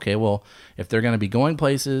 He's like, okay, well, if they're going to be going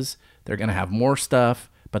places, they're going to have more stuff,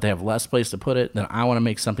 but they have less place to put it, then I want to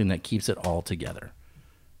make something that keeps it all together.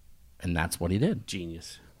 And that's what he did.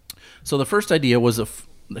 Genius. So the first idea was,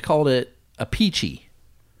 they called it a peachy.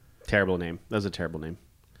 Terrible name. That was a terrible name.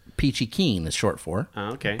 Peachy Keen is short for.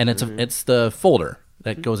 Okay. And it's the folder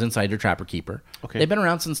that goes inside your trapper keeper. Okay. They've been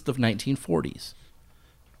around since the 1940s.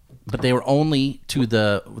 But they were only to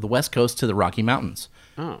the West Coast, to the Rocky Mountains.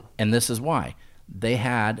 Oh. And this is why. They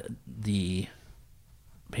had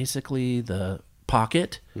basically the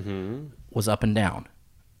pocket was up and down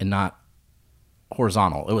and not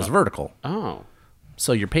horizontal. It was vertical. Oh.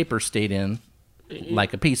 So your paper stayed in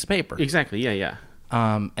like a piece of paper. Exactly. Yeah, yeah.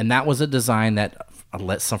 And that was a design that,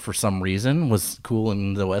 for some reason, was cool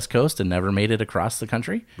in the West Coast and never made it across the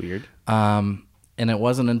country. Weird. And it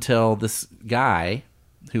wasn't until this guy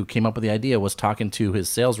who came up with the idea was talking to his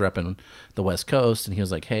sales rep in the West Coast, and he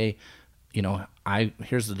was like, "Hey,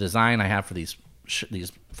 here's the design I have for these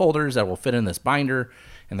folders that will fit in this binder."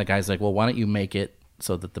 And the guy's like, "Well, why don't you make it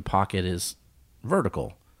so that the pocket is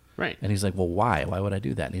vertical?" Right. And he's like, "Well, why? Why would I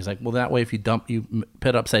do that?" And he's like, "Well, that way if you put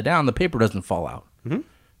it upside down, the paper doesn't fall out." Mm-hmm. And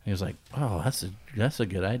he was like, "Oh, that's a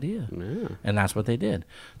good idea." Yeah. And that's what they did.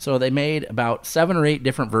 So they made about 7 or 8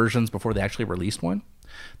 different versions before they actually released one.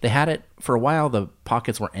 They had it for a while. The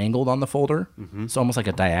pockets were angled on the folder, so almost like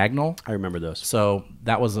a diagonal. I remember those. So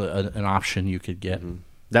that was an option you could get.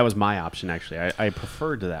 That was my option, actually. I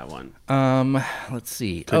preferred to that one. Let's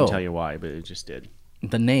see. Couldn't tell you why, but it just did.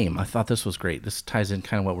 The name, I thought this was great. This ties in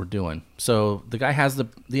kind of what we're doing. So the guy has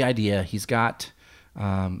the idea. He's got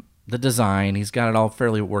the design. He's got it all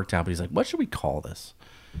fairly worked out. But he's like, "What should we call this?"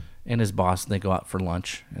 And his boss, they go out for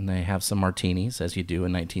lunch, and they have some martinis, as you do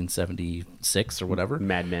in 1976 or whatever.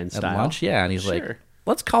 Mad Men at style. lunch. Yeah, and he's Sure. like,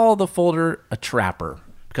 "Let's call the folder a trapper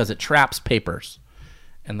because it traps papers."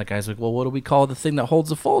 And the guy's like, "Well, what do we call the thing that holds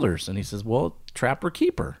the folders?" And he says, "Well, trapper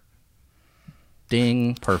keeper."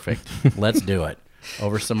 Ding, perfect. Let's do it.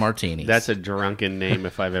 Over some martinis. That's a drunken name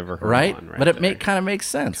if I've ever heard right? one. But it kind of makes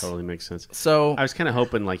sense. Totally makes sense. So I was kind of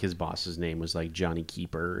hoping like his boss's name was like Johnny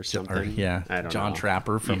Keeper or something. Or, yeah, I don't John know.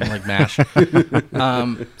 Trapper from like MASH.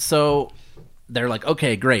 So they're like,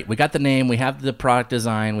 "Okay, great. We got the name. We have the product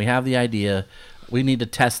design. We have the idea. We need to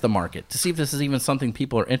test the market to see if this is even something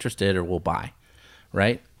people are interested or will buy."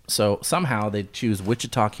 Right? So somehow they choose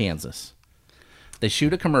Wichita, Kansas. They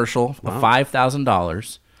shoot a commercial of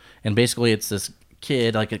 $5,000, and basically it's this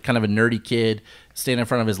kid, like a kind of a nerdy kid, standing in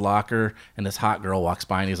front of his locker, and this hot girl walks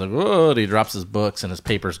by, and he's like, "Whoa!" And he drops his books, and his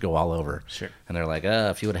papers go all over. Sure. And they're like,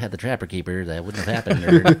 "If you would have had the Trapper Keeper, that wouldn't have happened,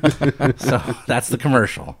 nerd." So that's the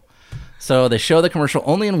commercial. So they show the commercial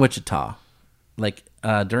only in Wichita, like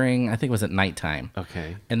during, I think it was at nighttime.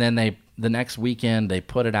 Okay. And then the next weekend, they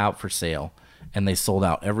put it out for sale, and they sold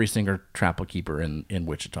out every single Trapper Keeper in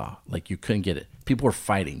Wichita. Like, you couldn't get it. People were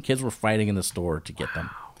fighting. Kids were fighting in the store to get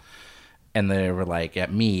them. And they were like,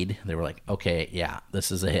 at Mead, they were like, "Okay, yeah,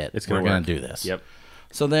 this is a hit. We're going to do this." Yep.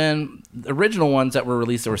 So then the original ones that were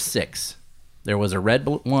released, there were 6. There was a red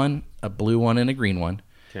one, a blue one, and a green one.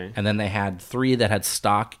 Okay. And then they had 3 that had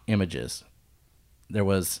stock images. There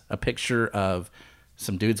was a picture of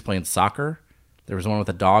some dudes playing soccer. There was one with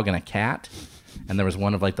a dog and a cat, and there was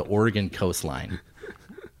one of like the Oregon coastline.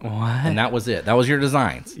 What? And that was it. That was your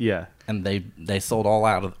designs. Yeah. And they sold all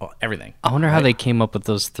out of everything. I wonder how they came up with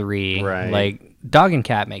those three. Right. Like, dog and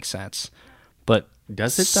cat makes sense. But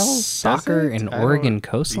Does it though? soccer Does it? and I Oregon don't-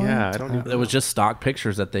 coastline? Yeah, I don't know. It was just stock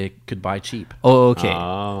pictures that they could buy cheap. Oh, okay.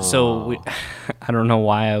 Oh. So I don't know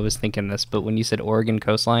why I was thinking this, but when you said Oregon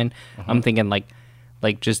coastline, I'm thinking like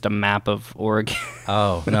just a map of Oregon.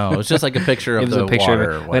 Oh no, it was just like a picture of It was the a picture water. of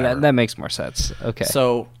Or it. But whatever. that makes more sense. Okay.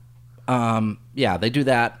 So, yeah, they do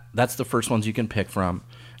that. That's the first ones you can pick from.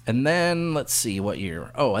 And then let's see what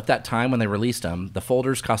year. Oh, at that time when they released them, the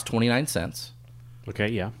folders cost 29 cents, Okay,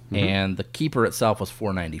 yeah. and the keeper itself was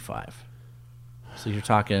 $4.95. So you're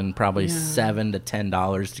talking probably $7 to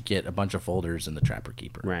 $10 to get a bunch of folders in the Trapper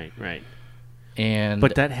Keeper. Right, right. And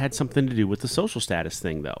But that had something to do with the social status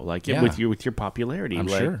thing, though. Like Yeah. with your popularity. I'm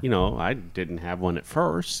like, sure. You know, I didn't have one at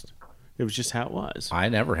first. It was just how it was. I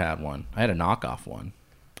never had one. I had a knockoff one,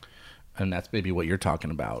 and that's maybe what you're talking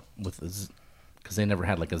about with the. Because they never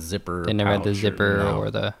had like a zipper. they never had the pouch zipper no. or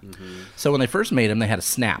the. So when they first made them, they had a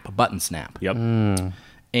snap, a button snap. Yep.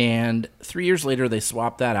 And 3 years later, they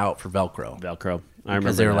swapped that out for Velcro. Velcro. I remember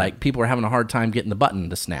Because they were that. like, people were having a hard time getting the button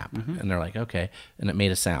to snap. And they're like, okay. And it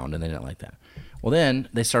made a sound, and they didn't like that. Well, then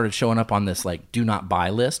they started showing up on this like do not buy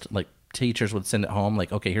list. Like teachers would send it home,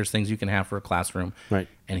 like, okay, here's things you can have for a classroom. Right.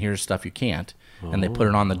 And here's stuff you can't. And they put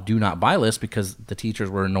it on the do not buy list because the teachers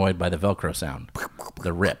were annoyed by the Velcro sound,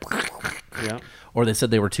 the rip. Yeah. Or they said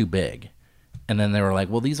they were too big. And then they were like,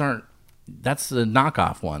 well, these aren't, that's the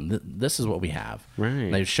knockoff one. This is what we have. Right.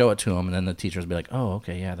 And they'd show it to them, and then the teachers would be like, oh,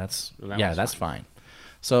 okay, yeah, that's was fine.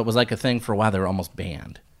 So it was like a thing for a while. They were almost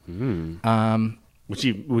banned.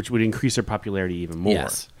 Which would increase their popularity even more.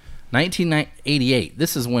 Yes. 1988,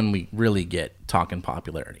 this is when we really get talking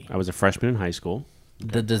popularity. I was a freshman in high school.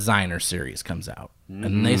 The Designer series comes out,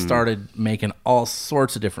 and they started making all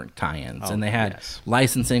sorts of different tie-ins, and they had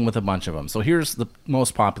licensing with a bunch of them. So here's the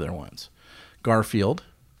most popular ones: Garfield,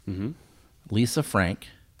 Lisa Frank,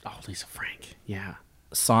 Oh, Lisa Frank. Yeah.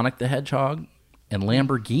 Sonic the Hedgehog, and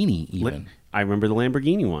Lamborghini even I remember the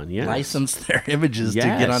Lamborghini one. Yeah. licensed their images to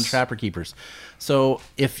get on Yes. Trapper Keepers. So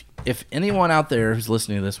if anyone out there who's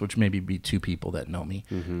listening to this, which maybe be two people that know me,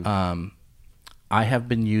 I have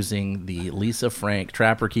been using the Lisa Frank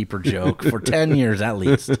Trapper Keeper joke for 10 years at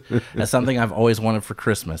least. That's something I've always wanted for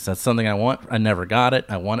Christmas. That's something I want. I never got it.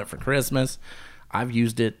 I want it for Christmas. I've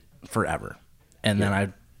used it forever. And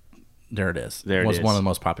then there it is. There it was is. one of the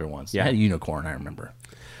most popular ones. Yeah. It had a unicorn, I remember.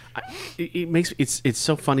 It's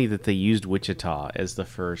so funny that they used Wichita as the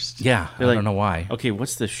first. Yeah, They're I don't know why. Okay,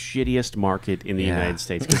 what's the shittiest market in the Yeah. United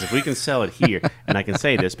States? Because if we can sell it here, and I can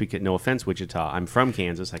say this because no offense, Wichita, I'm from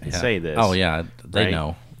Kansas, I can say this. Oh, yeah. They right?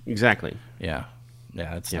 know. Exactly. Yeah.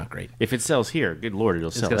 Yeah, it's not great. If it sells here, good lord,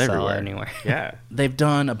 it'll sell gonna sell everywhere. anywhere. Yeah. They've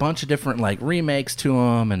done a bunch of different like remakes to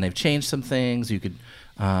them, and they've changed some things. You could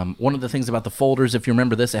one of the things about the folders, if you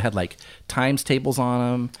remember this, it had like times tables on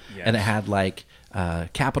them, and it Yes. had like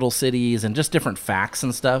capital cities and just different facts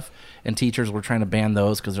and stuff. And teachers were trying to ban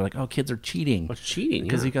those because they're like, "Oh, kids are cheating." What's cheating?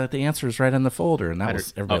 Because yeah. you got the answers right in the folder, and that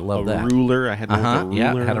was everybody loved a that. ruler. I had one with a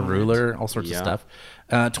ruler. Yeah, had a on ruler, it. all sorts Yeah. of stuff.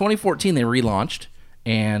 2014, they relaunched,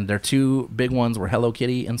 and their two big ones were Hello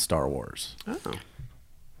Kitty and Star Wars. Oh.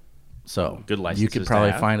 So Good you licenses could to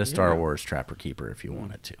probably have. find a Star Yeah. Wars Trapper Keeper if you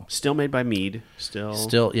wanted to. Still made by Mead.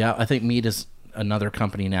 Still. Yeah, I think Mead is another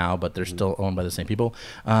company now, but they're still owned by the same people.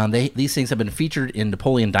 These things have been featured in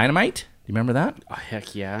Napoleon Dynamite. Do you remember that? Oh,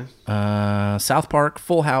 heck yeah. South Park,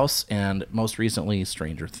 Full House, and most recently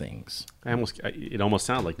Stranger Things. It almost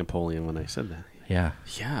sounded like Napoleon when I said that. Yeah.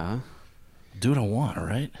 Yeah. Do what I want, all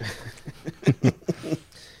right?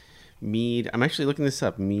 Mead. I'm actually looking this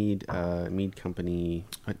up. Mead Company.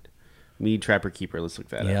 Mead Trapper Keeper. Let's look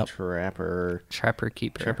that Yep. up. Trapper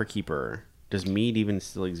Keeper. Trapper Keeper. Does Mead even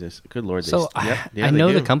still exist? Good lord. So yeah, I they know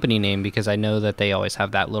do. the company name because I know that they always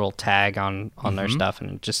have that little tag on their stuff,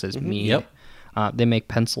 and it just says Mead. Yep. They make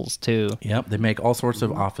pencils too. Yep, they make all sorts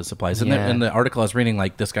of office supplies. And Yeah. in the article I was reading,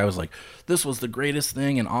 like this guy was like, "This was the greatest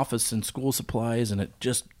thing in office and school supplies, and it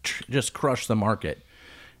just crushed the market."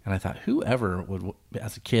 And I thought, whoever would,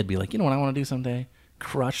 as a kid, be like, you know what I want to do someday?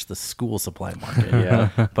 Crush the school supply market.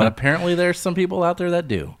 Yeah. But apparently, there's some people out there that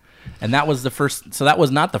do. And that was the first. So that was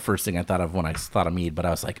not the first thing I thought of when I thought of Mead. But I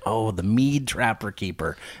was like, oh, the Mead Trapper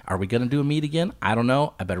Keeper. Are we going to do a Mead again? I don't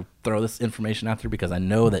know. I better throw this information out there because I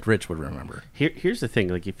know that Rich would remember. Here's the thing.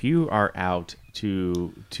 Like, if you are out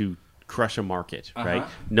to crush a market, Uh-huh. right?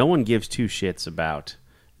 No one gives two shits about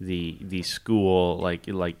the school, like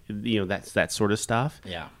that's that sort of stuff.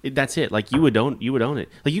 Yeah. That's it. Like you would own it.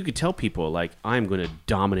 Like you could tell people like I'm going to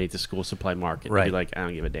dominate the school supply market. Right. Be like, I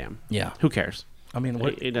don't give a damn. Yeah. Who cares? I mean,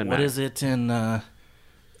 It doesn't what matter. is it in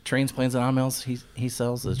Trains, Planes, and Automobiles? He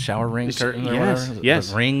sells the shower ring curtain or yes, whatever. yes.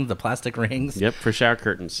 The ring, the plastic rings. Yep, for shower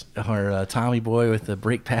curtains. Or Tommy Boy with the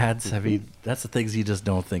brake pads. I mean, that's the things you just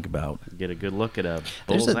don't think about. Get a good look at a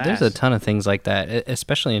There's bull's there's ass. a ton of things like that,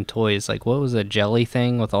 especially in toys. Like, what was a jelly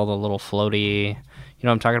thing with all the little floaty? You know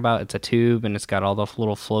what I'm talking about? It's a tube, and it's got all the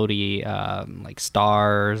little floaty, like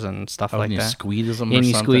stars and stuff like and you that. squeeze them or And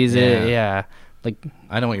you something? squeeze it, yeah. Like,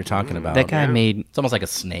 I know what you're talking about. that guy Yeah. made It's almost like a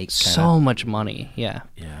snake. Kinda. so much money. Yeah,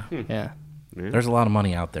 Yeah. yeah. There's a lot of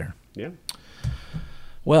money out there. Yeah.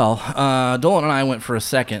 Well, Dolan and I went for a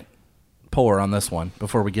second pour on this one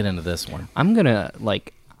before we get into this one. I'm gonna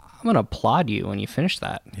applaud you when you finish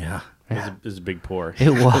that. Yeah. This is a big pour. It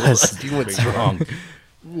was. You went strong.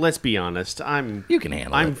 Let's be honest. You can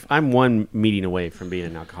handle it. I'm one meeting away from being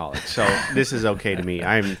an alcoholic, so this is okay to me.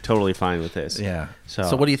 I'm totally fine with this. Yeah. So,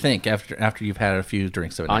 So what do you think after you've had a few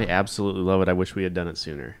drinks of it? I absolutely love it. I wish we had done it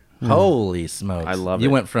sooner. Holy smokes. I love You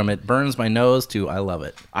it. went from it burns my nose to I love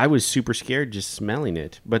it. I was super scared just smelling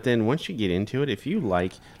it, but then once you get into it, if you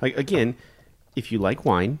like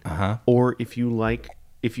wine, or if you like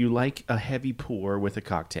a heavy pour with a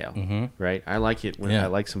cocktail, right? I like it when Yeah. I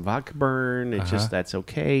like some vodka burn. It's just that's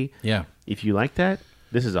okay. Yeah. If you like that,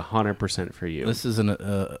 this is 100% for you. This is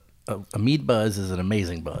a mead buzz is an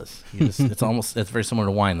amazing buzz. It's very similar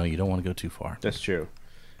to wine though. You don't want to go too far. That's true.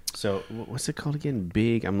 So what's it called again?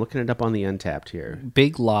 I'm looking it up on the Untapped here.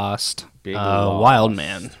 Big Lost, Big Lost Wild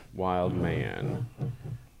Man. Wild Man.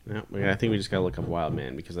 No, I think we just gotta look up Wild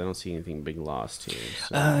Man because I don't see anything Big Lost here.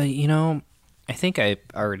 So. I think I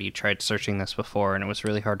already tried searching this before, and it was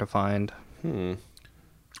really hard to find.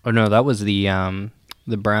 Oh no, that was the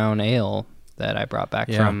brown ale that I brought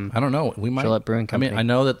back from. I don't know. We might Gillette Brewing Company. I mean, I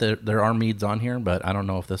know that there are meads on here, but I don't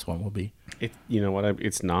know if this one will be. You know what?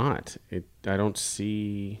 It's not. I don't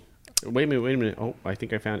see. Wait a minute. Oh, I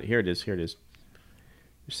think I found it. Here it is.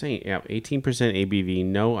 You're saying 18% ABV,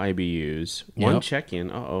 no IBUs, one Yep. check-in.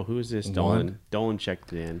 Who is this? Dolan. Dolan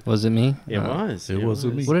checked it in. Was it me? It was. It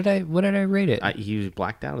wasn't me. What did I rate it? He was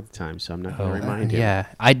blacked out at the time, so I'm not going to remind him. Yeah,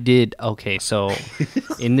 I did. Okay, so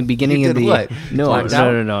in the beginning of did the what? no, Blacked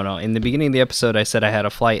out? no. In the beginning of the episode, I said I had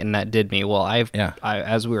a flight, and that did me. Well, I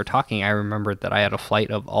as we were talking, I remembered that I had a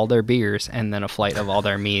flight of all their beers and then a flight of all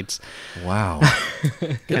their meads, Wow.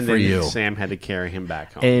 Good And for then you. Sam had to carry him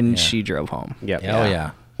back home. and she drove home. Yep. Oh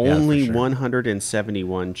yeah. Only yeah, for sure.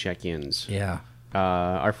 171 check-ins. Yeah.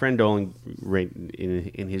 Our friend Dolan,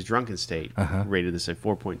 in his drunken state, rated this at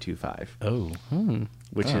 4.25, Oh.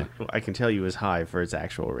 which is, I can tell you is high for its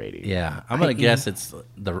actual rating. Yeah. I'm gonna guess it's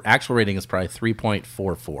the actual rating is probably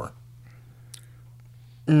 3.44.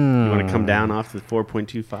 You want to come down off the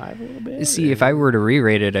 4.25 a little bit? See, if I were to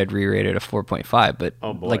re-rate it, I'd re-rate it a 4.5. But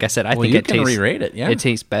Oh, boy. like I said, I Well, think you it can tastes re-rate it, yeah. It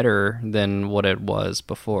tastes better than what it was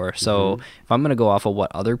before. So if I'm going to go off of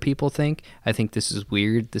what other people think, I think this is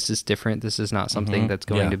weird. This is different. This is not something that's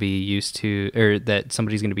going Yeah. to be used to, or that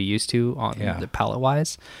somebody's going to be used to on the palate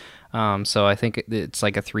wise. So I think it's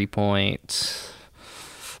like a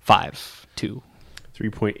 3.52.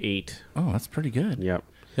 3.8. Oh, that's pretty good. Yep.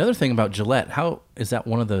 The other thing about Gillette, how is that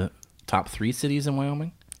one of the top 3 cities in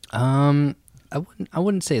Wyoming? I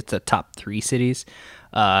wouldn't say it's the top 3 cities.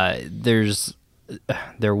 There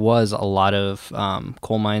was a lot of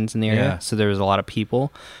coal mines in the area, Yeah. so there was a lot of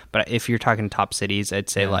people. But if you're talking top cities, I'd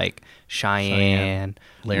say like Cheyenne,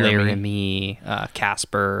 Laramie,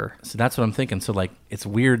 Casper. So that's what I'm thinking. So like, it's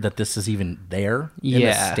weird that this is even there in the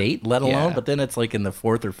Yeah. state, let alone. Yeah. But then it's like in the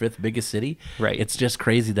 4th or 5th biggest city. Right. It's just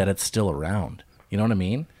crazy that it's still around. You know what I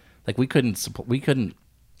mean? Like we couldn't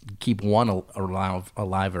keep one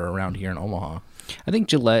alive or around here in Omaha. I think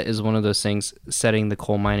Gillette is one of those things, setting the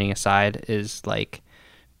coal mining aside, is like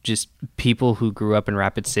just people who grew up in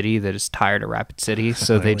Rapid City that is tired of Rapid City,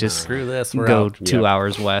 so they just Screw this, we're go out. 2 Yep.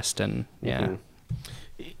 hours west, and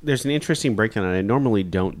There's an interesting breakdown, and I normally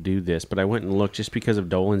don't do this, but I went and looked just because of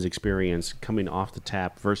Dolan's experience coming off the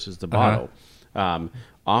tap versus the bottle.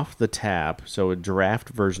 Off the tap, so a draft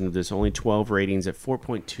version of this, only 12 ratings at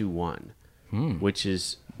 4.21, which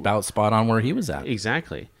is About spot on where he was at.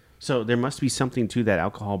 exactly. So there must be something to that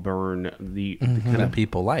alcohol burn. The kind That of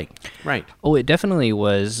people like. right. Oh, it definitely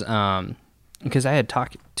was, because I had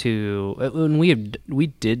talked to when we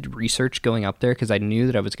did research going up there, because I knew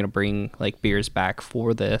that I was going to bring like beers back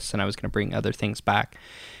for this, and I was going to bring other things back.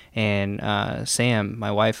 And Sam,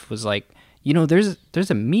 my wife, was like, there's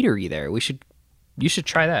a meadery there. You should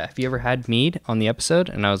try that. Have you ever had mead on the episode?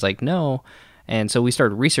 And I was like, no. And so we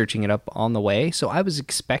started researching it up on the way. So I was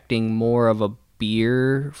expecting more of a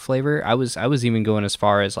beer flavor. I was even going as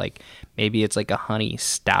far as like maybe it's like a honey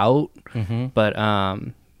stout,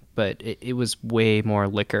 but it was way more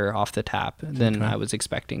liquor off the tap than I was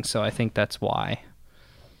expecting. So I think that's why.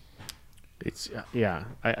 It's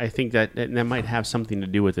I think that might have something to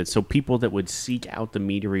do with it. So people that would seek out the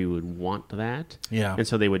meadery would want that, and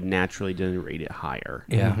so they would naturally then rate it higher.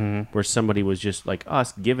 Where somebody was just like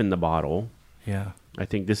us given the bottle. I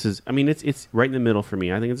think this is. I mean, it's right in the middle for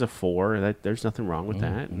me. I think it's a 4. There's nothing wrong with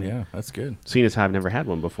that. Yeah, that's good. Seeing as how I've never had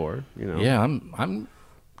one before, you know. Yeah, I'm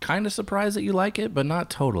kind of surprised that you like it, but not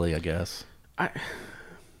totally, I guess. I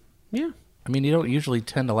mean, you don't usually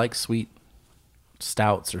tend to like sweet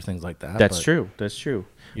stouts or things like that. That's true.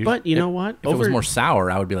 But you know what? If it was more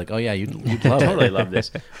sour, I would be like, oh yeah, you'd love it. Totally love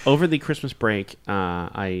this. Over the Christmas break,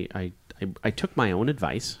 I took my own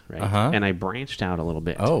advice, right? And I branched out a little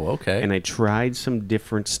bit. Oh, okay. And I tried some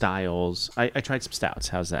different styles. I tried some stouts.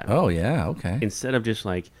 How's that? Oh yeah, okay. Instead of just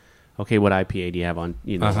like, okay, what IPA do you have on,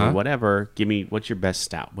 or whatever, give me, what's your best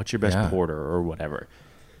stout? What's your best porter or whatever?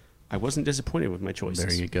 I wasn't disappointed with my choices.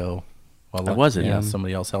 There you go. Well, I wasn't. Yeah,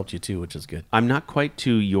 somebody else helped you too, which is good. I'm not quite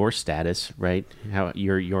to your status, right? How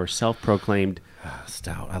your self-proclaimed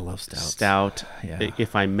stout. I love stouts. Stout,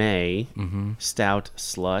 if I may, stout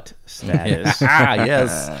slut status.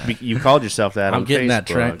 Yes. You called yourself that. I'm on getting Facebook, that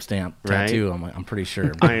tramp stamp right? tattoo. I'm pretty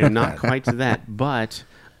sure. I am not quite to that, but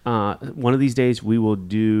one of these days we will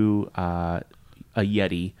do a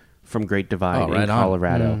Yeti from Great Divide in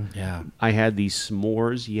Colorado. Yeah. I had the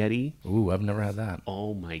s'mores Yeti. Ooh, I've never had that.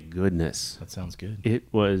 Oh my goodness. That sounds good. It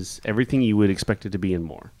was everything you would expect it to be and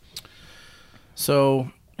more.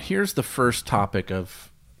 So here's the first topic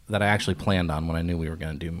that I actually planned on when I knew we were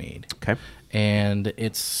going to do mead. Okay. And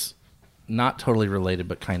it's not totally related,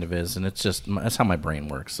 but kind of is. And that's how my brain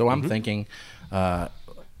works. So I'm thinking,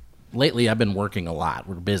 lately I've been working a lot.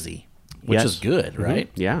 We're busy. Which is good,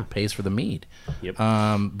 right? Yeah. Pays for the mead. Yep.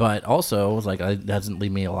 But also, it doesn't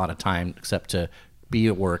leave me a lot of time except to be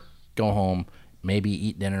at work, go home, maybe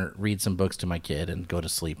eat dinner, read some books to my kid, and go to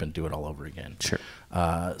sleep and do it all over again. Sure.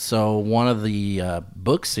 So one of the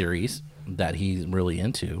book series that he's really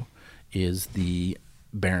into is the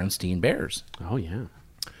Berenstain Bears. Oh, yeah.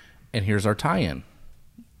 And here's our tie-in.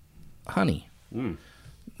 Honey.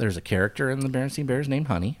 There's a character in the Berenstain Bears named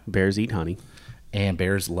Honey. Bears eat honey. And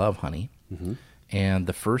bears love honey. And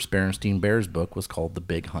the first Berenstain Bears book was called The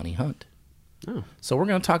Big Honey Hunt. Oh. So we're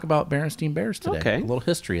going to talk about Berenstain Bears today. Okay. A little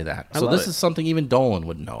history of that. So this is something even Dolan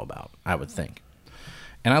would know about, I would think.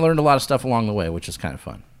 And I learned a lot of stuff along the way, which is kind of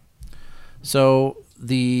fun. So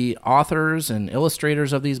the authors and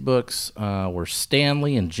illustrators of these books were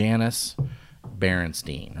Stanley and Janice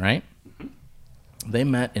Berenstain, right? They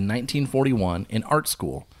met in 1941 in art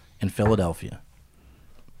school in Philadelphia.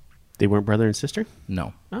 They weren't brother and sister?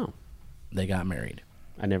 No. Oh. They got married.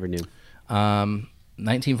 I never knew.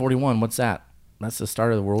 1941, what's that? That's the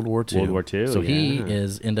start of the World War II. World War II, So he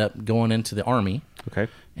end up going into the Army.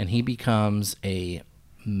 Okay. And he becomes a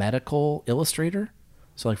medical illustrator.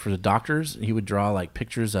 So like for the doctors, he would draw like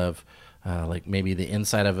pictures of like maybe the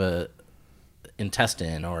inside of a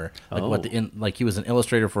intestine or like he was an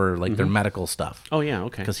illustrator for like their medical stuff. Oh yeah,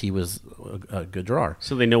 okay. Because he was a good drawer.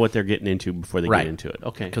 So they know what they're getting into before they get into it.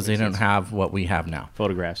 Okay. Because they don't have what we have now.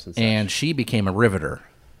 Photographs and such. And she became a riveter,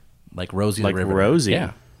 like Rosie the Riveter. Rosie.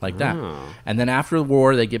 Yeah, like that. And then after the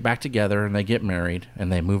war, they get back together and they get married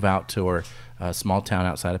and they move out to a small town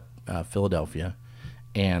outside of Philadelphia,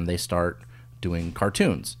 and they start doing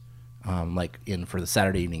cartoons. Like for the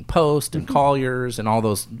Saturday Evening Post and Collier's and all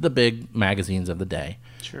the big magazines of the day.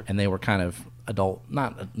 Sure. And they were kind of adult,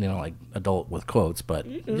 not like adult with quotes, but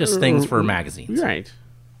just things for magazines. Right.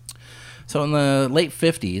 So in the late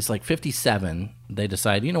 50s, like 57, they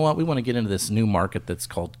decide, you know what, we want to get into this new market that's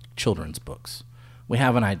called children's books. We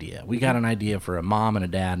have an idea. We got an idea for a mom and a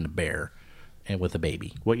dad and a bear and with a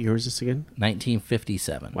baby. What year is this again?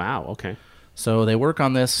 1957. Wow, okay. So they work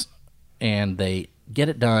on this and they get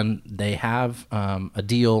it done. They have a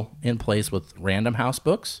deal in place with Random House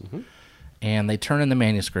Books, and they turn in the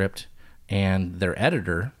manuscript, and their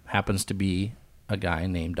editor happens to be a guy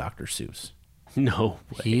named Dr. Seuss. No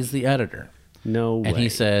way. He's the editor. No way. And he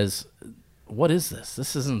says, what is this?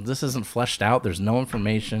 This isn't fleshed out. There's no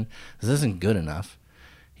information. This isn't good enough.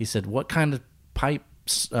 He said, what kind of pipe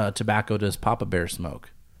tobacco does Papa Bear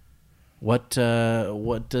smoke? What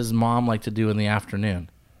does Mom like to do in the afternoon?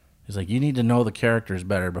 He's like, you need to know the characters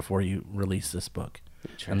better before you release this book.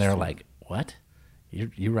 And they're like, what?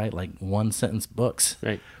 You write like one sentence books.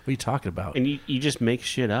 Right. What are you talking about? And you just make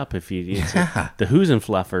shit up if you the Who's and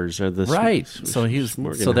Fluffers or the right. So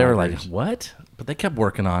they were like, what? But they kept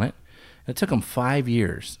working on it. It took them 5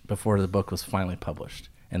 years before the book was finally published,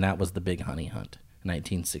 and that was The Big Honey Hunt,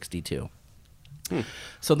 1962.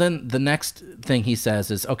 So then the next thing he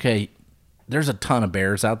says is, okay, there's a ton of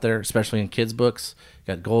bears out there, especially in kids' books.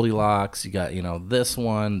 You got Goldilocks, you got this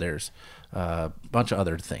one. There's a bunch of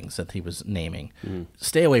other things that he was naming.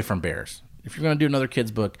 Stay away from bears. If you're going to do another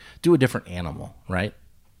kid's book, do a different animal, right?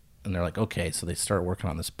 And they're like, okay. So they start working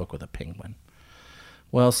on this book with a penguin.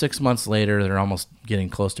 Well, 6 months later, they're almost getting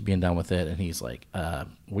close to being done with it. And he's like,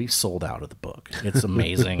 we've sold out of the book. It's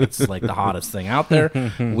amazing. It's like the hottest thing out there.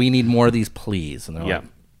 We need more of these, please. And they're like,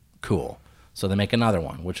 cool. So they make another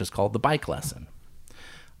one, which is called The Bike Lesson.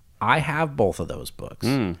 I have both of those books.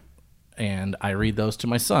 And I read those to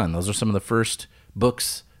my son. Those are some of the first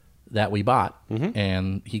books that we bought.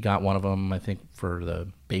 And he got one of them, I think, for the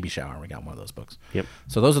baby shower. We got one of those books. Yep.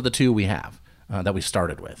 So those are the two we have that we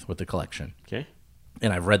started with the collection. Okay.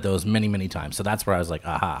 And I've read those many, many times. So that's where I was like,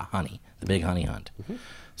 aha, Honey, The Big Honey Hunt.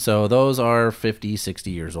 So those are 50, 60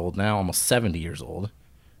 years old now, almost 70 years old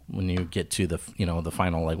when you get to the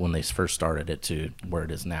final, like when they first started it to where it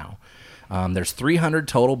is now. There's 300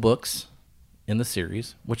 total books in the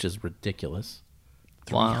series, which is ridiculous.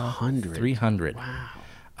 300. 300. Wow.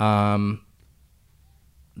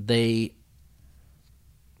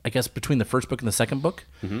 I guess between the first book and the second book,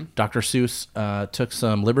 Dr. Seuss took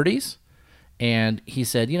some liberties, and he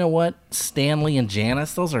said, you know what, Stanley and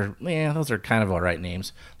Janice, those are kind of all right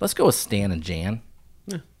names. Let's go with Stan and Jan.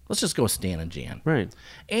 Let's just go with Stan and Jan. Right.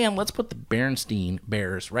 And let's put the Berenstein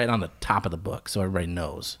Bears right on the top of the book so everybody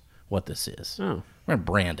knows what this is. Oh. We're going to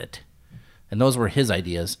brand it. And those were his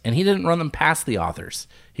ideas. And he didn't run them past the authors.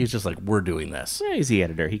 He was just like, we're doing this. Yeah, he's the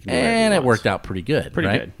editor. He can do and it worked out pretty good. Pretty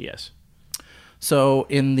right? good, yes. So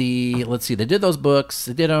let's see, they did those books.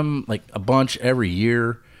 They did them like a bunch every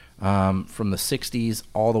year from the 60s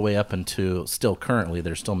all the way up until still currently.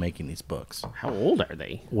 They're still making these books. How old are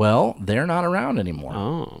they? Well, they're not around anymore.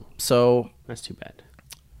 Oh. So That's too bad.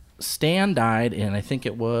 Stan died in, I think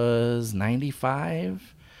it was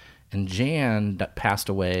 95, and Jan passed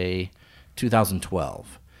away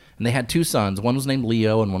 2012. And they had two sons. One was named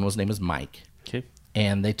Leo, and one was named Mike. Okay.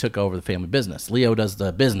 And they took over the family business. Leo does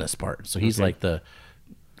the business part, so he's like the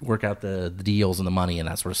work out the deals and the money and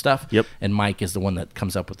that sort of stuff. Yep. And Mike is the one that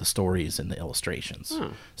comes up with the stories and the illustrations.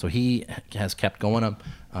 Oh. So he has kept going up.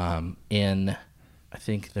 I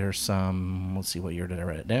think there's some. Let's see, what year did I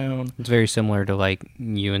write it down? It's very similar to like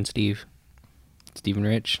you and Steve and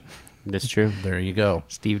Rich. That's true. There you go.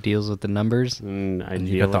 Steve deals with the numbers. And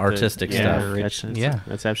you got the artistic stuff.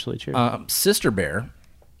 That's absolutely true. Sister Bear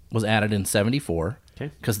was added in 74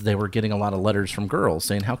 because they were getting a lot of letters from girls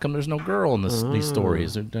saying, how come there's no girl in these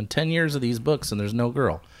stories? They've done 10 years of these books and there's no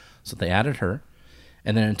girl. So they added her.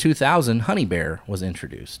 And then in 2000, Honey Bear was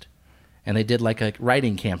introduced. And they did like a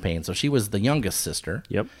writing campaign. So she was the youngest sister.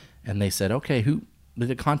 Yep. And they said, okay, who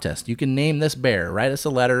did a contest? You can name this bear. Write us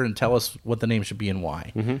a letter and tell us what the name should be and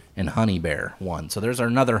why. And Honey Bear won. So there's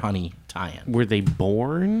another honey tie-in. Were they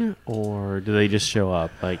born or do they just show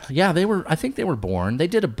up? Yeah, they were. I think they were born. They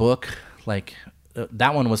did a book like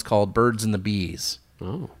that one was called Birds and the Bees.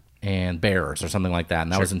 And Bears or something like that.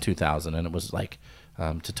 And that was in 2000. And it was like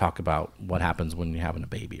to talk about what happens when you're having a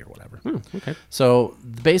baby or whatever. Okay. So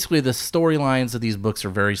basically the storylines of these books are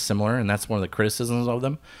very similar. And that's one of the criticisms of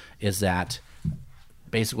them is that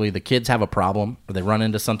basically the kids have a problem or they run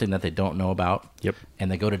into something that they don't know about. Yep.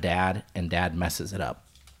 And they go to Dad and Dad messes it up.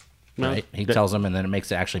 Well, right? He tells them and then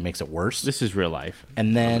it actually makes it worse. This is real life.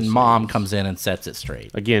 And then Mom comes in and sets it straight.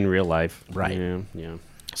 Again, real life. Right. Yeah.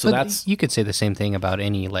 So but you could say the same thing about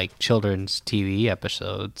any like children's TV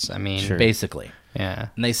episodes. I mean, basically. Yeah.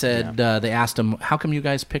 And they said, they asked him, how come you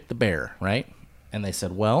guys picked the bear, right? And they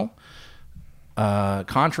said, well,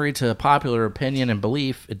 contrary to popular opinion and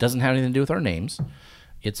belief, it doesn't have anything to do with our names.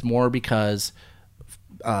 It's more because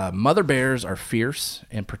mother bears are fierce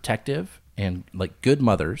and protective and like good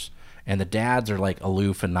mothers, and the dads are like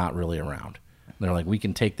aloof and not really around. And they're like, we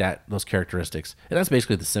can take those characteristics. And that's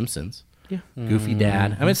basically The Simpsons. Yeah. Goofy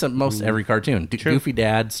dad. I mean, it's most every cartoon. Goofy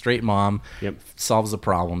dad, straight mom, solves the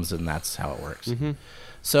problems, and that's how it works.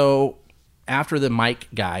 So after the Mike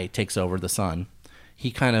guy takes over, the son,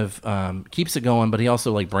 he kind of keeps it going, but he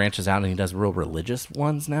also like branches out and he does real religious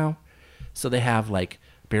ones now. So they have like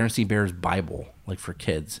Berenstain Bears Bible, like for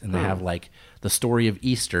kids, and they have like the story of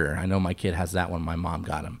Easter. I know my kid has that one. My mom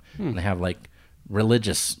got him. And they have like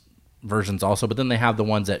religious versions also, but then they have the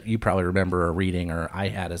ones that you probably remember or reading or I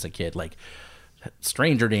had as a kid, like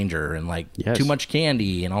Stranger Danger and like Too Much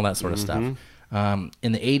Candy and all that sort of stuff.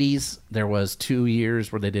 In the 80s, there was 2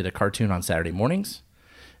 years where they did a cartoon on Saturday mornings.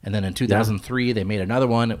 And then in 2003, they made another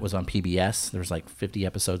one. It was on PBS. There was like 50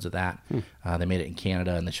 episodes of that. They made it in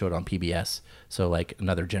Canada, and they showed it on PBS. So like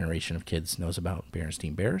another generation of kids knows about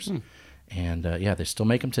Berenstain Bears. And yeah, they still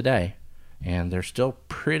make them today. And they're still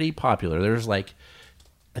pretty popular. There's like,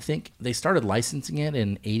 I think they started licensing it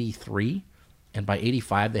in 83. And by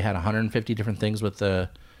 85, they had 150 different things with the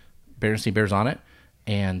Berenstain Bears on it.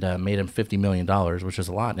 And made them $50 million, which is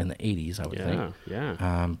a lot in the 80s, I would think.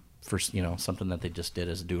 Yeah. For something that they just did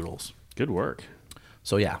as doodles. Good work.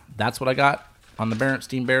 So yeah, that's what I got on the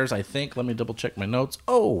Berenstain Bears, I think. Let me double check my notes.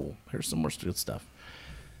 Oh, here's some more good stuff.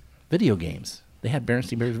 Video games. They had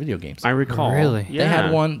Berenstain Bears video games. I recall. Really? They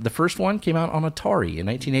had one. The first one came out on Atari in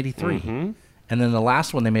 1983. And then the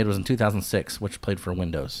last one they made was in 2006, which played for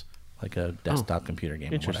Windows, like a desktop computer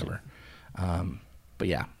game or whatever. But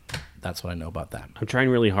yeah, that's what I know about that. I'm trying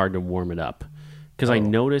really hard to warm it up. Because I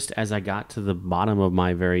noticed as I got to the bottom of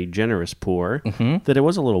my very generous pour that it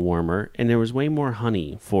was a little warmer, and there was way more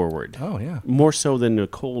honey forward. Oh, yeah. More so than the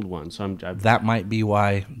cold one. So that might be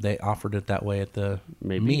why they offered it that way at the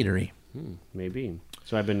meadery. Maybe.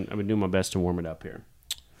 So I've been doing my best to warm it up here.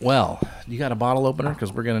 Well, you got a bottle opener?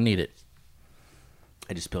 Because we're going to need it.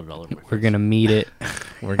 I just spilled it all over my face. We're going to meet it.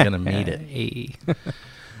 We're going to meet it. Hey.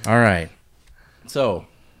 All right. So,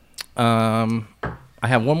 I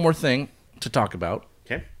have one more thing to talk about.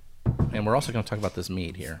 Okay. And we're also going to talk about this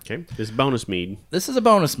mead here. Okay. This is bonus mead. This is a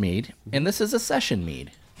bonus mead, and this is a session mead.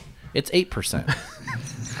 It's 8%.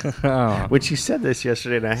 Which you said this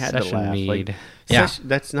yesterday, and I had to laugh. Mead.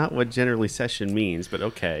 That's not what generally session means, but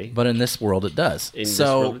okay. But in this world, it does. In this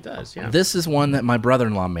world, it does, yeah. This is one that my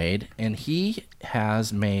brother-in-law made, and he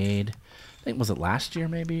has made, I think, was it last year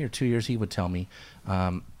maybe, or 2 years, he would tell me.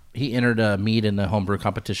 He entered a mead in the homebrew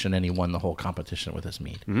competition, and he won the whole competition with his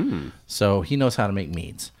mead. So he knows how to make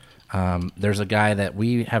meads. There's a guy that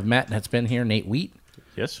we have met that's been here, Nate Wheat.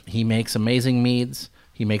 Yes. He makes amazing meads.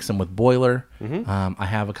 He makes them with boiler. I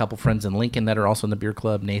have a couple friends in Lincoln that are also in the beer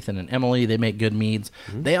club, Nathan and Emily. They make good meads.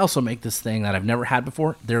 They also make this thing that I've never had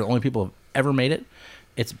before. They're the only people who have ever made it.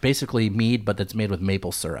 It's basically mead, but it's made with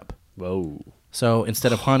maple syrup. Whoa. So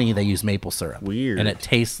instead of honey, they use maple syrup. Weird. And it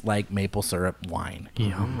tastes like maple syrup wine.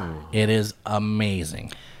 Yum. It is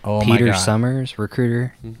amazing. Oh Peter my God. Summers,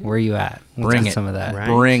 recruiter, where are you at? Bring it. Some of that. Right.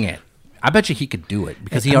 Bring it. I bet you he could do it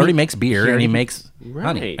because he already makes beer and he makes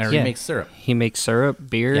honey Right. or he makes syrup. He makes syrup,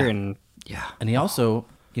 beer, Yeah. and And he also,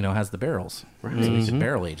 has the barrels. Right. So he can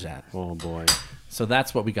barrel age that. Oh, boy. So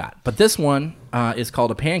that's what we got. But this one is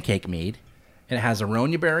called a pancake mead, and it has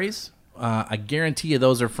aronia berries. I guarantee you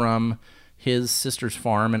those are from his sister's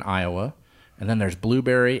farm in Iowa. And then there's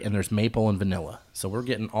blueberry, and there's maple and vanilla. So we're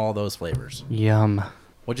getting all those flavors. yum.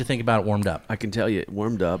 What'd you think about it warmed up? I can tell you, it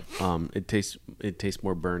warmed up. It tastes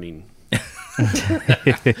more burning.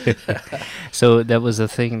 So that was the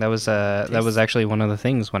thing. That was actually one of the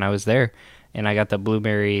things when I was there, and I got the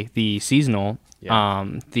blueberry, the seasonal. Yeah.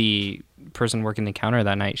 The person working the counter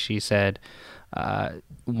that night, she said,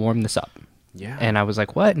 "Warm this up." Yeah. And I was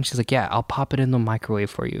like, "What?" And she's like, "Yeah, I'll pop it in the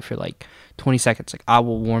microwave for you for like 20 seconds. Like, I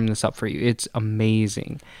will warm this up for you. It's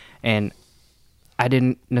amazing." And I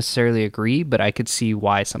didn't necessarily agree, but I could see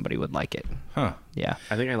why somebody would like it. Huh. Yeah.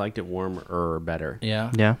 I think I liked it warmer or better.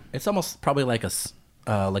 Yeah. Yeah. It's almost probably like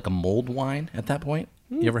a mulled wine at that point.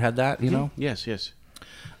 You ever had that, you know? Yes, yes.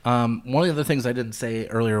 One of the other things I didn't say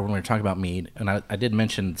earlier when we were talking about mead, and I did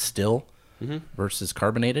mention still versus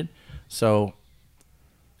carbonated. So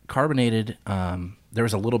carbonated, there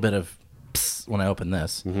was a little bit of psst when I opened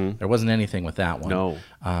this. There wasn't anything with that one. No.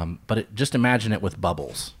 But just imagine it with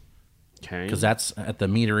bubbles. Okay. Because that's at the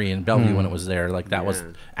meadery in Bellevue when it was there. Like that was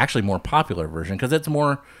actually more popular version because it's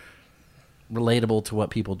more relatable to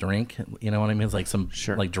what people drink. You know what I mean? It's like some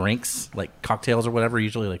like drinks, like cocktails or whatever.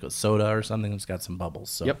 Usually like a soda or something that's got some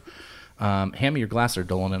bubbles. So, Yep. Hand me your glass there,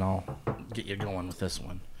 Dolan, and I'll get you going with this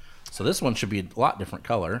one. So this one should be a lot different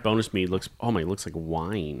color. Bonus mead looks like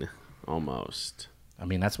wine almost. I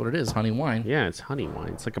mean, that's what it is, honey wine. Yeah, it's honey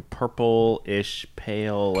wine. It's like a purple-ish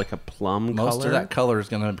pale, like a plum color. Most of that color is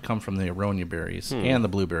going to come from the aronia berries and the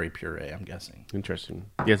blueberry puree, I'm guessing. Interesting.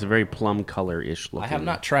 Yeah, it's a very plum color-ish looking. I have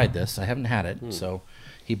not tried this. I haven't had it. So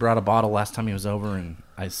he brought a bottle last time he was over, and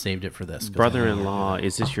I saved it for this. Brother-in-law,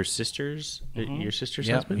 is this your sister's? Your sister's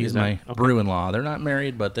husband? He's my brew-in-law. They're not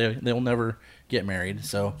married, but they'll never get married.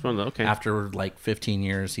 So after like 15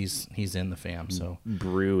 years, he's in the fam. So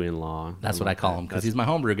brew-in-law. That's what I call him because he's my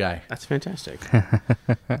homebrew guy. That's fantastic.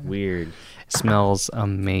 Weird. It smells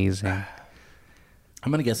amazing.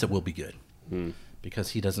 I'm gonna guess it will be good because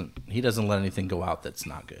he doesn't let anything go out that's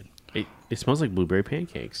not good. It smells like blueberry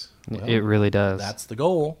pancakes. Well, It really does. That's the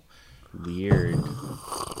goal. Weird.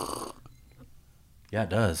 Yeah, it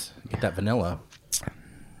does. Get that vanilla.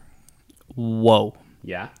 Whoa.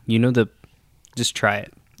 Yeah. You know just try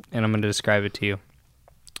it, and I'm going to describe it to you.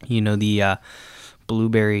 You know the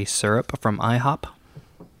blueberry syrup from IHOP?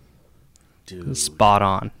 Dude. Spot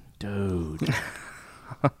on. Dude.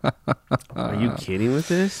 Are you kidding with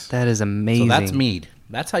this? That is amazing. So that's mead.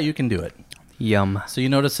 That's how you can do it. Yum. So you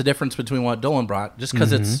notice the difference between what Dolan brought, just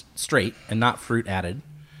because it's straight and not fruit added,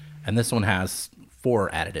 and this one has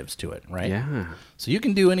 4 additives to it, right? Yeah. So you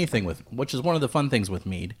can do anything with, which is one of the fun things with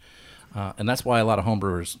mead, and that's why a lot of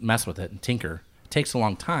homebrewers mess with it and tinker. It takes a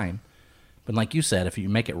long time, but like you said, if you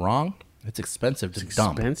make it wrong, it's expensive to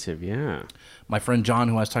dump. Expensive, yeah. My friend John,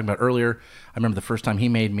 who I was talking about earlier, I remember the first time he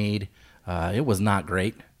made mead, it was not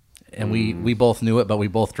great. And we both knew it, but we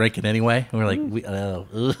both drank it anyway. We were like,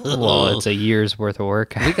 Well, it's a year's worth of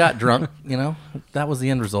work. we got drunk, That was the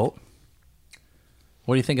end result.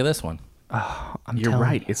 What do you think of this one? You're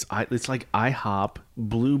right. It's like IHOP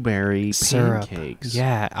blueberry Syrup. pancakes.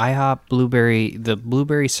 Yeah, the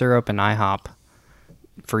blueberry syrup and IHOP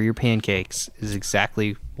for your pancakes is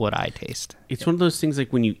exactly what I taste. It's one of those things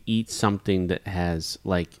like when you eat something that has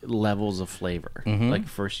like levels of flavor. Like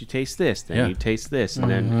first you taste this, then you taste this, and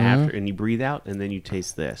then after, and you breathe out, and then you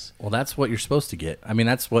taste this. Well, that's what you're supposed to get. I mean,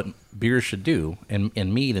 that's what beer should do. And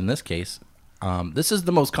mead, in this case, this is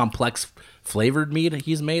the most complex flavored mead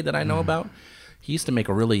he's made that I know about. He used to make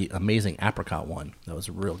a really amazing apricot one that was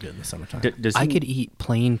real good in the summertime. I could eat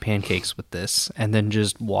plain pancakes with this and then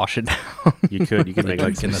just wash it down. You could make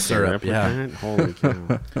like some in the syrup, with yeah. that? Holy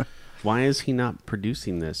cow. Why is he not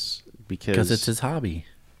producing this? Because it's his hobby.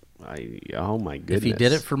 Oh my goodness. If he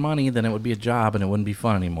did it for money, then it would be a job and it wouldn't be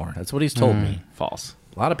fun anymore. That's what he's told me. False.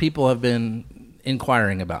 A lot of people have been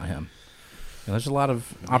inquiring about him. And there's a lot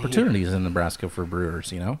of opportunities in Nebraska for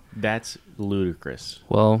brewers, That's ludicrous.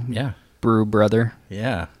 Well, Yeah. Brew brother,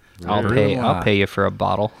 Yeah. I'll pay you for a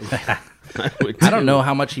bottle. I don't know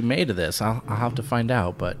how much he made of this. I'll have to find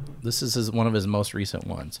out, but this is one of his most recent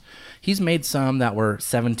ones. He's made some that were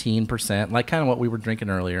 17%, like kind of what we were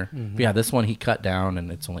drinking earlier. But yeah, this one he cut down,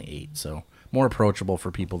 and it's only 8, so more approachable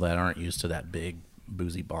for people that aren't used to that big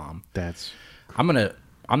boozy bomb.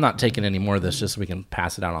 I'm not taking any more of this just so we can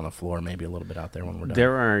pass it out on the floor, maybe a little bit out there when we're done.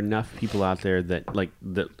 There are enough people out there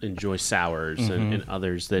that enjoy sours and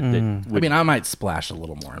others that I might splash a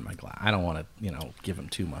little more in my glass. I don't want to, give him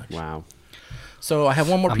too much. Wow. So I have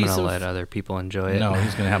one more I'm piece going to of... let other people enjoy it. No,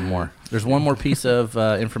 he's going to have more. There's one more piece of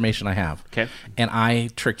information I have. Okay. And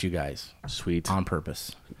I tricked you guys. Sweet. On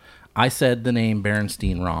purpose. I said the name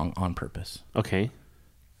Berenstein wrong on purpose. Okay.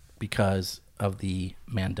 Because of the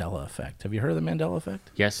Mandela effect. Have you heard of the Mandela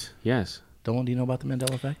effect? Yes. Dolan, do you know about the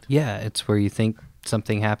Mandela effect? Yeah, it's where you think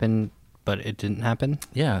something happened, but it didn't happen.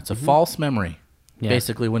 Yeah, it's a false memory, Yeah.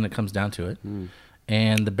 basically, when it comes down to it.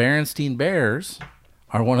 And the Berenstein Bears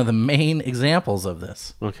are one of the main examples of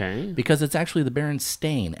this. Okay. Because it's actually the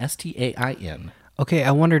Berenstain, Stain. Okay,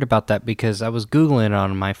 I wondered about that because I was Googling it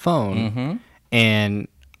on my phone, and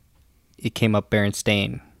it came up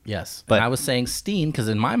Berenstain. Yes, But and I was saying Steen because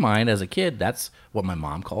in my mind as a kid, that's what my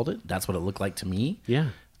mom called it. That's what it looked like to me. Yeah.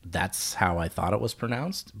 That's how I thought it was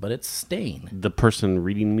pronounced, but it's Stain. The person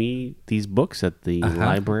reading me these books at the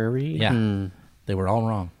library. Yeah, they were all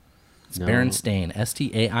wrong. It's No. Berenstain,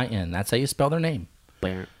 Stain. That's how you spell their name.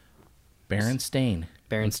 Berenstain.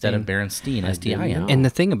 Instead of Berenstein, Stin. And the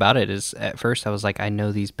thing about it is, at first I was like, I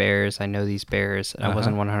know these bears. And I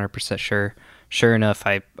wasn't 100% sure. Sure enough,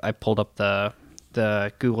 I pulled up the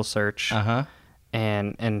Google search,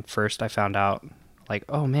 and first I found out, like,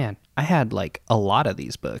 oh man, I had like a lot of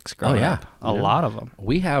these books growing up. A lot of them.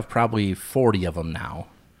 We have probably 40 of them now.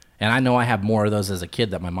 And I know I have more of those as a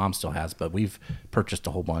kid that my mom still has, but we've purchased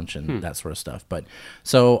a whole bunch and that sort of stuff. But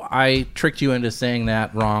so I tricked you into saying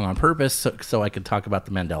that wrong on purpose so I could talk about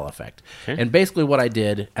the Mandela effect. Okay. And basically what I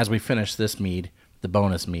did as we finished this mead, the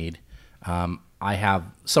bonus mead, I have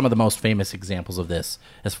some of the most famous examples of this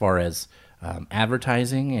as far as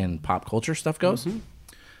advertising and pop culture stuff goes.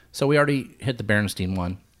 So we already hit the Berenstein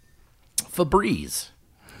one. Febreze.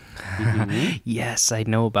 Yes, I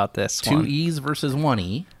know about this 2 one. E's versus 1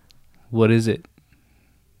 E. What is it?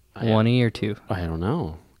 1 E or 2? I don't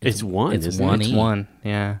know. It's one. It's isn't it? one. It's E. 1,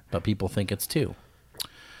 yeah. But people think it's 2.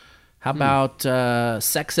 How about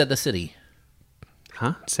Sex and the City?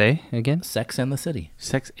 Huh? Say again? Sex and the City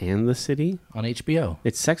Sex and the City? on HBO.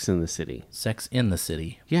 It's Sex in the City. Sex in the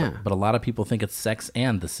City. Yeah. But a lot of people think it's Sex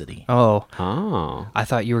and the City. Oh, Oh. I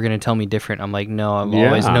thought you were going to tell me different. I'm like, no, I've Yeah.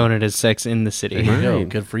 always known it as Sex in the City. There you go. Right.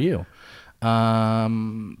 Good for you.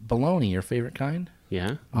 Bologna, your favorite kind?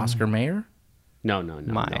 Yeah. Oscar Mayer? No.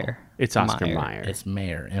 Meyer. It's Oscar Meyer. Mayer. It's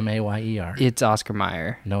Mayer. M-A-Y-E-R. It's Oscar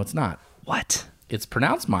Mayer. No, it's not. What? It's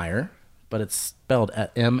pronounced Meyer, but it's spelled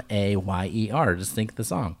M-A-Y-E-R. Just think the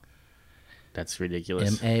song. That's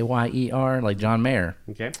ridiculous. M-A-Y-E-R, like John Mayer.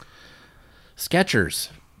 Okay. Skechers.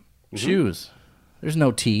 Shoes. There's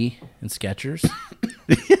no T in Skechers.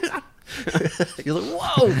 You're like,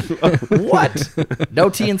 whoa. What? No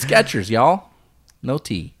T in Skechers, y'all. No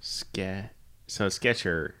T. So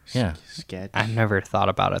Sketcher. Yeah. Sketch. I never thought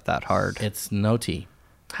about it that hard. It's no T.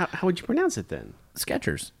 How would you pronounce it then?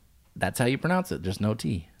 Skechers. That's how you pronounce it. Just no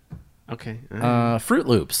T. Okay. All right. Fruit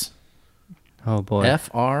Loops. Oh boy.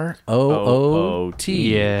 F-R-O-O-T.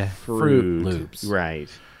 Yeah. Fruit Loops. Right.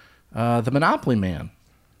 The Monopoly Man.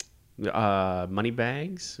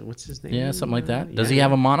 Moneybags. What's his name? Yeah, something like that. Does he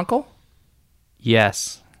have a monocle?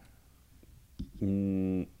 Yes.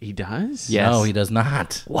 He does? Yes. No, he does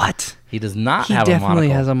not. What? He does not He have a monocle. definitely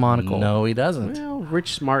has a monocle. No, he doesn't. Well,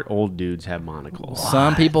 rich, smart, old dudes have monocles.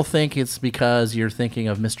 Some people think it's because you're thinking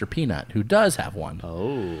of Mr. Peanut, who does have one.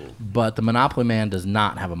 Oh. But the Monopoly Man does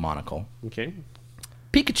not have a monocle. Okay.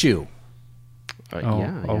 Pikachu. Oh,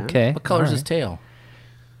 yeah. okay. What color is All his right. tail?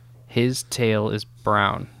 His tail is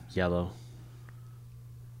brown. Yellow.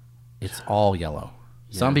 It's all yellow.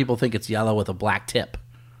 Some people think it's yellow with a black tip.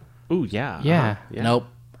 Ooh, yeah. Yeah. Nope,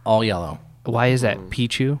 all yellow. Why is that?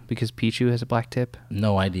 Pichu? Because Pichu has a black tip?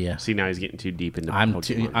 No idea. See, now he's getting too deep into I'm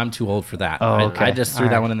Pokemon. too old for that. Oh, okay. I just threw All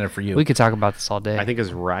that right. one in there for you. We could talk about this all day. I think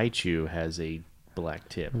his Raichu has a black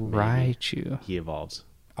tip. maybe. Raichu. He evolves.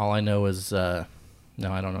 All I know is no,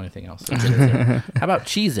 I don't know anything else. How about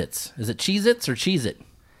Cheez-Its? Is it Cheez-Its or Cheez-It?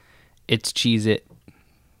 It's Cheez-It.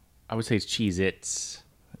 I would say it's Cheez-Its.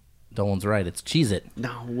 Dolan's right. It's Cheez-It.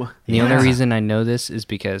 No. The only reason I know this is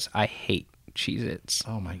because I hate Cheez-Its.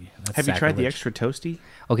 Oh my god. That's Have you tried the sacrilege. extra toasty?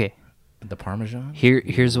 Okay, The Parmesan?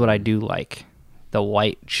 here's what I do like. The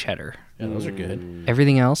white cheddar. Yeah, those are good.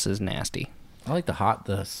 Everything else is nasty. I like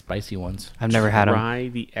the spicy ones. I've never had them. Try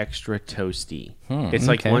the extra toasty. It's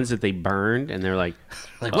like Okay. ones that they burned, and they're like,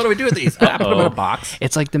 Like, what do we do with these? I put them in a box.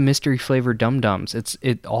 It's like the mystery flavor Dum Dums.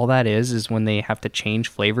 It all that is when they have to change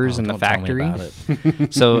flavors in the Don't tell me factory. about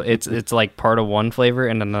it. So it's like part of one flavor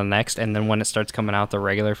and then the next, and then when it starts coming out the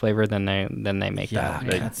regular flavor, then they make Yeah, that.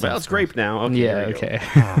 man. well, sounds it's grape now. Okay, Yeah. there you go. Okay.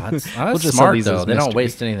 Oh, that's We'll just sell smart, these though. as They don't mystery.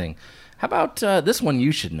 waste anything. How about this one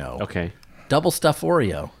you should know? Okay. Double stuff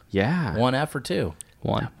Oreo. Yeah. 1F or 2?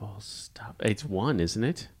 One. Well, stop. It's one, isn't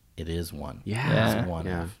it? It is 1. Yeah. It's 1F.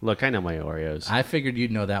 Yeah. Look, I know my Oreos. I figured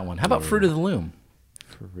you'd know that one. How about Fruit of the Loom?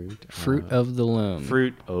 Fruit of the Loom.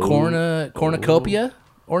 Fruit. Oh. Cornucopia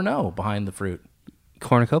or no behind the fruit?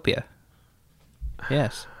 Cornucopia.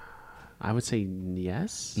 Yes. I would say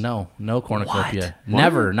yes. No cornucopia.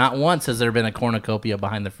 Never, not once has there been a cornucopia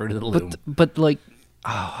behind the Fruit of the Loom. But like,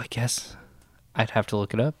 I guess I'd have to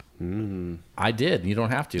look it up. I did. You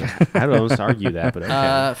don't have to. I don't know. Argue that, but okay.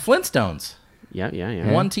 Flintstones.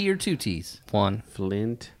 Yeah. 1 T or 2 T's? One.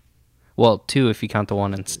 Flint. Well, two if you count the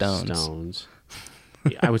one in stones. Stones.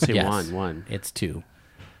 Yeah, I would say Yes. one. It's 2.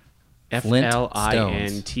 Flintstones.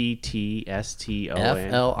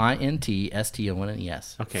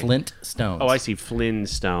 Okay. Flint Stones. Oh, I see. Flynn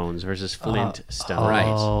Stones versus Flint Stones. Right.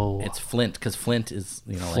 Oh. It's Flint because Flint is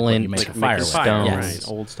like what Flint. you make a Like fire making with. fire, Stones. Yes.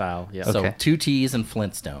 right? Old style. Yeah. So Okay. 2 T's and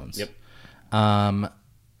Flintstones. Yep.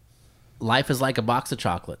 Life is like a box of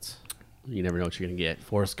chocolates. You never know what you're gonna get.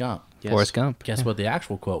 Forrest Gump. Yes. Forrest Gump. Guess what the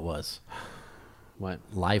actual quote was? What?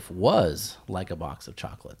 Life was like a box of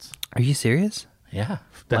chocolates. Are you serious? Yeah.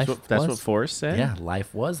 That's Life what was? Forrest said. Yeah.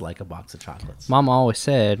 Life was like a box of chocolates. Mom always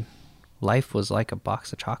said, life was like a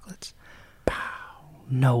box of chocolates.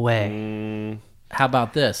 No way. How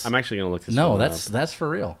about this? I'm actually gonna look this. No, one that's for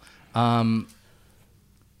real. Snow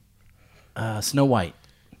White.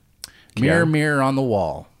 Mirror, mirror on the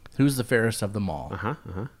wall. Who's the fairest of them all? up.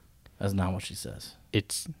 That's not what she says.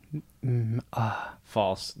 It's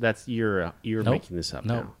False. That's you're Nope. making this up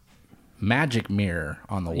Nope. now. Magic mirror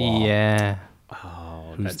on the wall. yeah.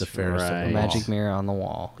 Oh, Who's that's the fairest of them right. all? Magic mirror on the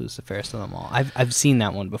wall. Who's the fairest of them all? I've seen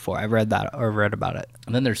that one before. I've read that or read about it.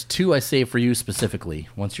 And then there's 2 I save for you specifically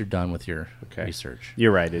once you're done with your Okay. research.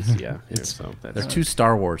 You're right. It's yeah. So that's They're 2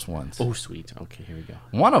 Star Wars ones. Oh, sweet. Okay, here we go.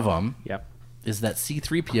 One of them Yep. is that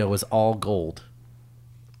C-3PO was all gold.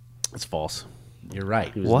 It's false. You're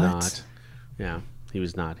right. He was What? not. Yeah, he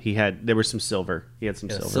was not. There was some silver. He had some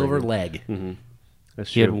A silver. silver in it. leg.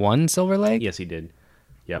 That's He had true. one silver leg? Yes, he did.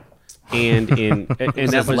 Yep. and that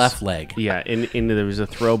his was left leg. Yeah, and there was a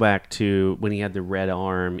throwback to when he had the red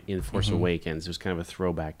arm in Force Mm-hmm. Awakens. It was kind of a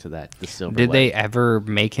throwback to that. The silver. Did leg. they ever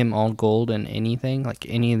make him all gold in anything? Like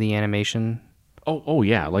any of the animation? Oh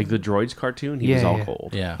yeah, like the Droids cartoon. He was Yeah, all yeah. gold.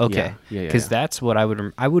 Yeah. Okay. Yeah. Because that's what I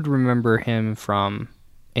would remember him from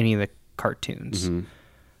any of the cartoons. Mm-hmm.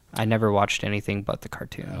 I never watched anything but the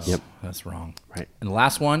cartoons. Yep. That's wrong. Right. And the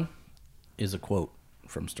last one is a quote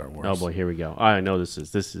from Star Wars. Oh boy, here we go. I know this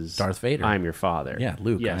is Darth Vader. I'm your father. Yeah,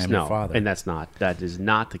 Luke, Yes, I am no, your father. and that is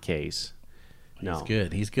not the case. No, He's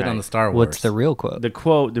good. He's good Right. on the Star Wars. What's the real quote?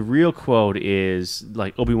 The real quote is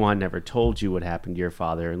like Obi-Wan never told you what happened to your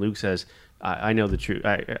father, and Luke says, "I know the truth.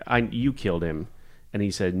 You killed him," and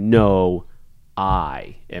he said, "No,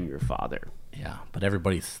 I am your father." Yeah, but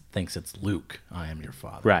everybody thinks it's Luke. I am your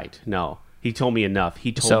father. Right? No, he told me enough.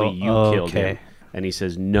 He told So, me you killed okay. him, and he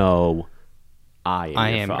says, "No, I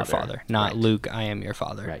am your father. Not Right. Luke, I am your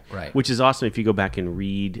father. Right. Right. Which is awesome if you go back and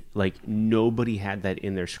read, like, nobody had that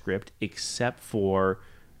in their script except for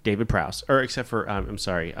David Prowse, or except for,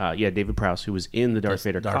 David Prowse, who was in the Darth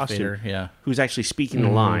Vader Darth costume. Vader, yeah. Who's actually speaking the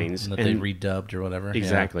lines. And that they redubbed or whatever.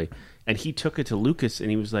 Exactly. And he took it to Lucas and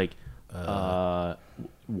he was like,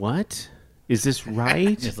 what? Is this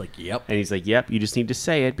right? Yeah. It's like, yep. And he's like, yep, you just need to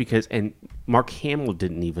say it because, and Mark Hamill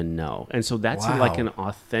didn't even know. And so that's Wow. like an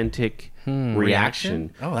authentic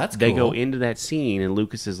reaction. Oh, that's They go cool. into that scene and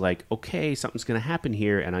Lucas is like, okay, something's going to happen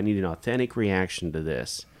here and I need an authentic reaction to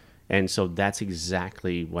this. And so that's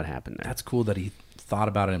exactly what happened there. That's cool that he thought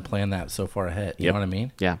about it and planned that so far ahead. You Yep. know what I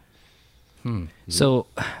mean? Yeah. So,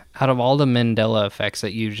 out of all the Mandela effects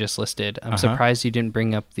that you just listed, I'm surprised you didn't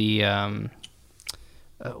bring up the.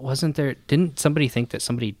 Wasn't there? Didn't somebody think that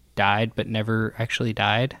somebody died but never actually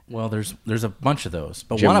died? Well, there's a bunch of those,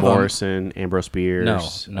 but Jim one of Morrison, Ambrose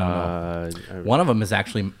Bierce. No. One of them is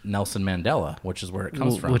actually Nelson Mandela, which is where it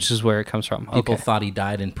comes from. Which is where it comes from. People Okay. thought he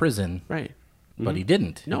died in prison, Right. but he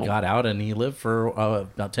didn't. No. He got out and he lived for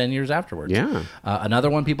about 10 years afterwards. Yeah.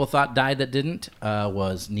 Another one people thought died that didn't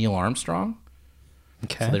was Neil Armstrong.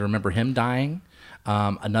 Okay. So they remember him dying.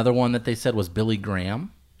 Another one that they said was Billy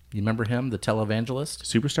Graham. You remember him, the televangelist?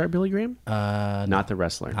 Superstar Billy Graham? Not the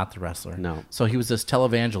wrestler. Not the wrestler. No. So he was this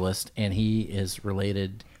televangelist, and he is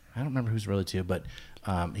related. I don't remember who's related to, but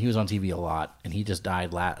he was on TV a lot, and he just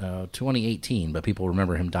died 2018. But people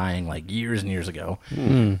remember him dying like years and years ago.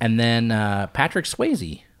 And then Patrick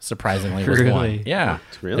Swayze, surprisingly, was one. Really? Yeah,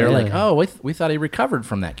 Really? they're like, Yeah. oh, we thought he recovered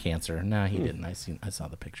from that cancer. No, he didn't. I saw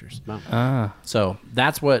the pictures. So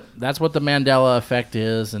that's what the Mandela effect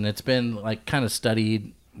is, and it's been like kind of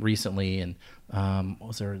studied recently. And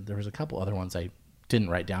there was a couple other ones I didn't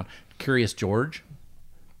write down. Curious George,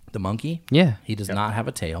 the monkey. Yeah. He does not have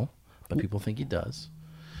a tail, but people think he does.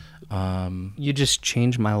 You just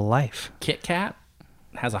changed my life. Kit Kat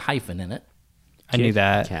has a hyphen in it. I knew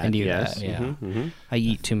that. Kat, I knew yes. that. Yeah. I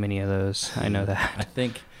eat too many of those. I know I that.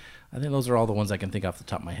 think those are all the ones I can think off the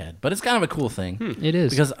top of my head. But it's kind of a cool thing. It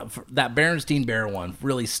is. Because that Berenstein Bear one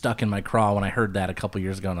really stuck in my craw when I heard that a couple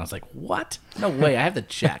years ago, and I was like, what? No way, I have to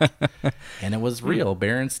check. And it was real,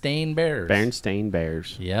 Berenstain Bears. Berenstain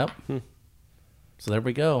Bears. Yep. So there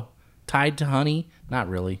we go. Tied to honey? Not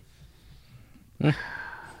really.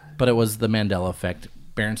 But it was the Mandela effect.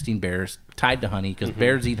 Berenstein Bears tied to honey because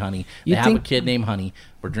bears eat honey. They You have a think- kid named Honey.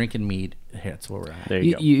 We're drinking mead. That's where we're at. There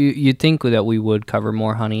you You, go. you'd think that we would cover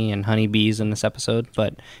more honey and honeybees in this episode,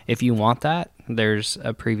 but if you want that, there's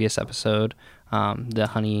a previous episode, the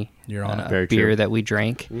honey You're on it. Very beer true. that we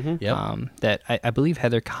drank, Yep. that I believe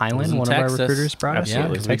Heather It was Kylan, in one Texas. of our recruiters, brought us. Yeah,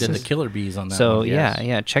 Absolutely. because we did the Texas. killer bees on that So one.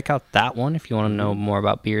 yeah, check out that one if you want to know more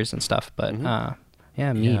about beers and stuff. But mead.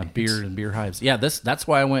 Yeah, beer and beer hives. Yeah, that's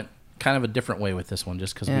why I went kind of a different way with this one,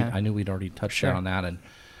 just because Yeah. I knew we'd already touched Sure. on that, and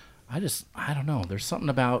I don't know. There's something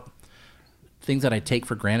about things that I take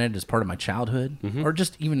for granted as part of my childhood, or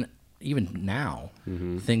just even now,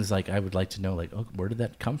 things like I would like to know, like, oh, where did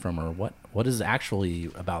that come from, or what is actually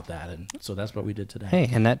about that, and so that's what we did today. Hey,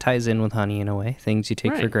 and that ties in with honey in a way. Things you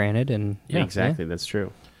take for Right. granted, and Yeah, exactly. That's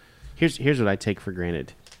true. Here's what I take for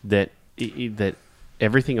granted that that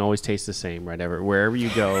everything always tastes the same, right? Wherever you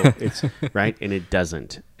go, it's right, and it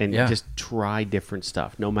doesn't. And Yeah. just try different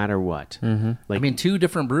stuff, no matter what. Like I mean, two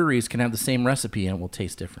different breweries can have the same recipe and it will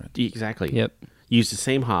taste different. exactly. Yep. Use the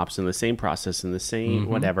same hops and the same process and the same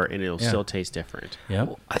whatever, and it'll Yeah. still taste different.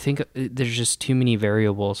 Yep. I think there's just too many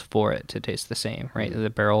variables for it to taste the same, right? The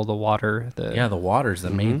barrel, the water, Yeah, the water's the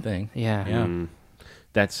main thing. Yeah. Yeah.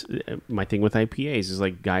 That's my thing with IPAs is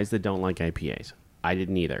like guys that don't like IPAs. I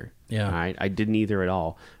didn't either. Yeah. I didn't either at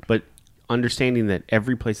all. But understanding that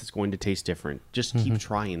every place is going to taste different, just keep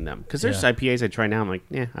trying them. Because there's Yeah. IPAs I try now, I'm like,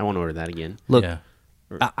 I won't order that again. Look, Yeah.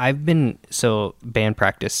 I've been band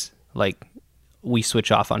practice, like we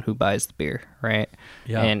switch off on who buys the beer, right?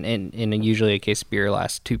 Yeah. And usually a case of beer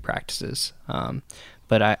lasts 2 practices.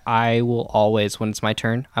 But I will always, when it's my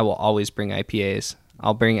turn, I will always bring IPAs.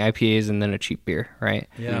 I'll bring IPAs and then a cheap beer, right?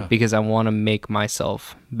 Yeah. Because I want to make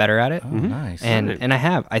myself better at it. Oh, nice. And I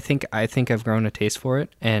have. I think I've grown a taste for it,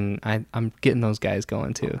 and I'm getting those guys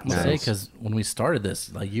going too. I'll say, because when we started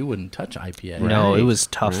this, like, you wouldn't touch IPA. No, it was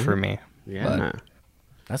tough for me. Yeah.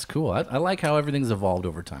 That's cool. I like how everything's evolved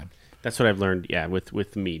over time. That's what I've learned,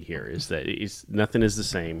 with mead here, is that nothing is the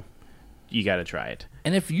same. You got to try it.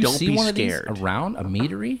 And if you Don't see be one scared. of these around, a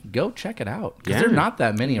meadery, go check it out. Because Yeah. there are not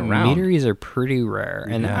that many around. Meaderies are pretty rare.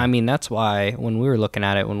 And Yeah. I mean, that's why when we were looking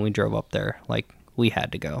at it, when we drove up there, like, we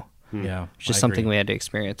had to go. Yeah. It's just I something agree. we had to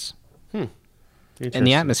experience. And the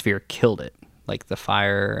Interesting. atmosphere killed it. Like the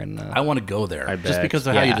fire and I want to go there. I Just bet. because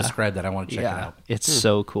of how you Yeah. described that, I want to check it out. It's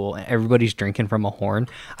so cool. Everybody's drinking from a horn.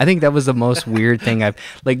 I think that was the most weird thing I've,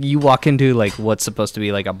 like, you walk into like what's supposed to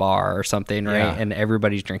be like a bar or something, right? Yeah. And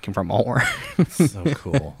everybody's drinking from a horn. So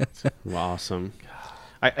cool. Awesome.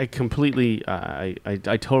 I completely, I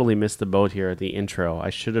totally missed the boat here at the intro.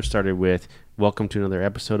 I should have started with welcome to another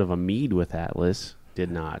episode of A Mead with Atlas.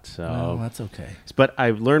 Did not. So, Oh, that's okay. but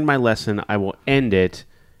I've learned my lesson. I will end it.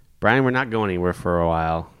 Brian, we're not going anywhere for a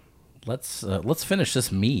while. Let's finish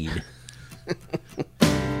this mead.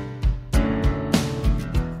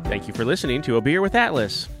 Thank you for listening to A Beer with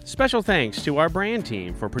Atlas. Special thanks to our brand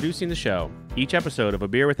team for producing the show. Each episode of A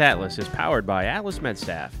Beer with Atlas is powered by Atlas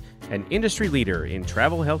MedStaff, an industry leader in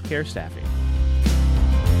travel healthcare staffing.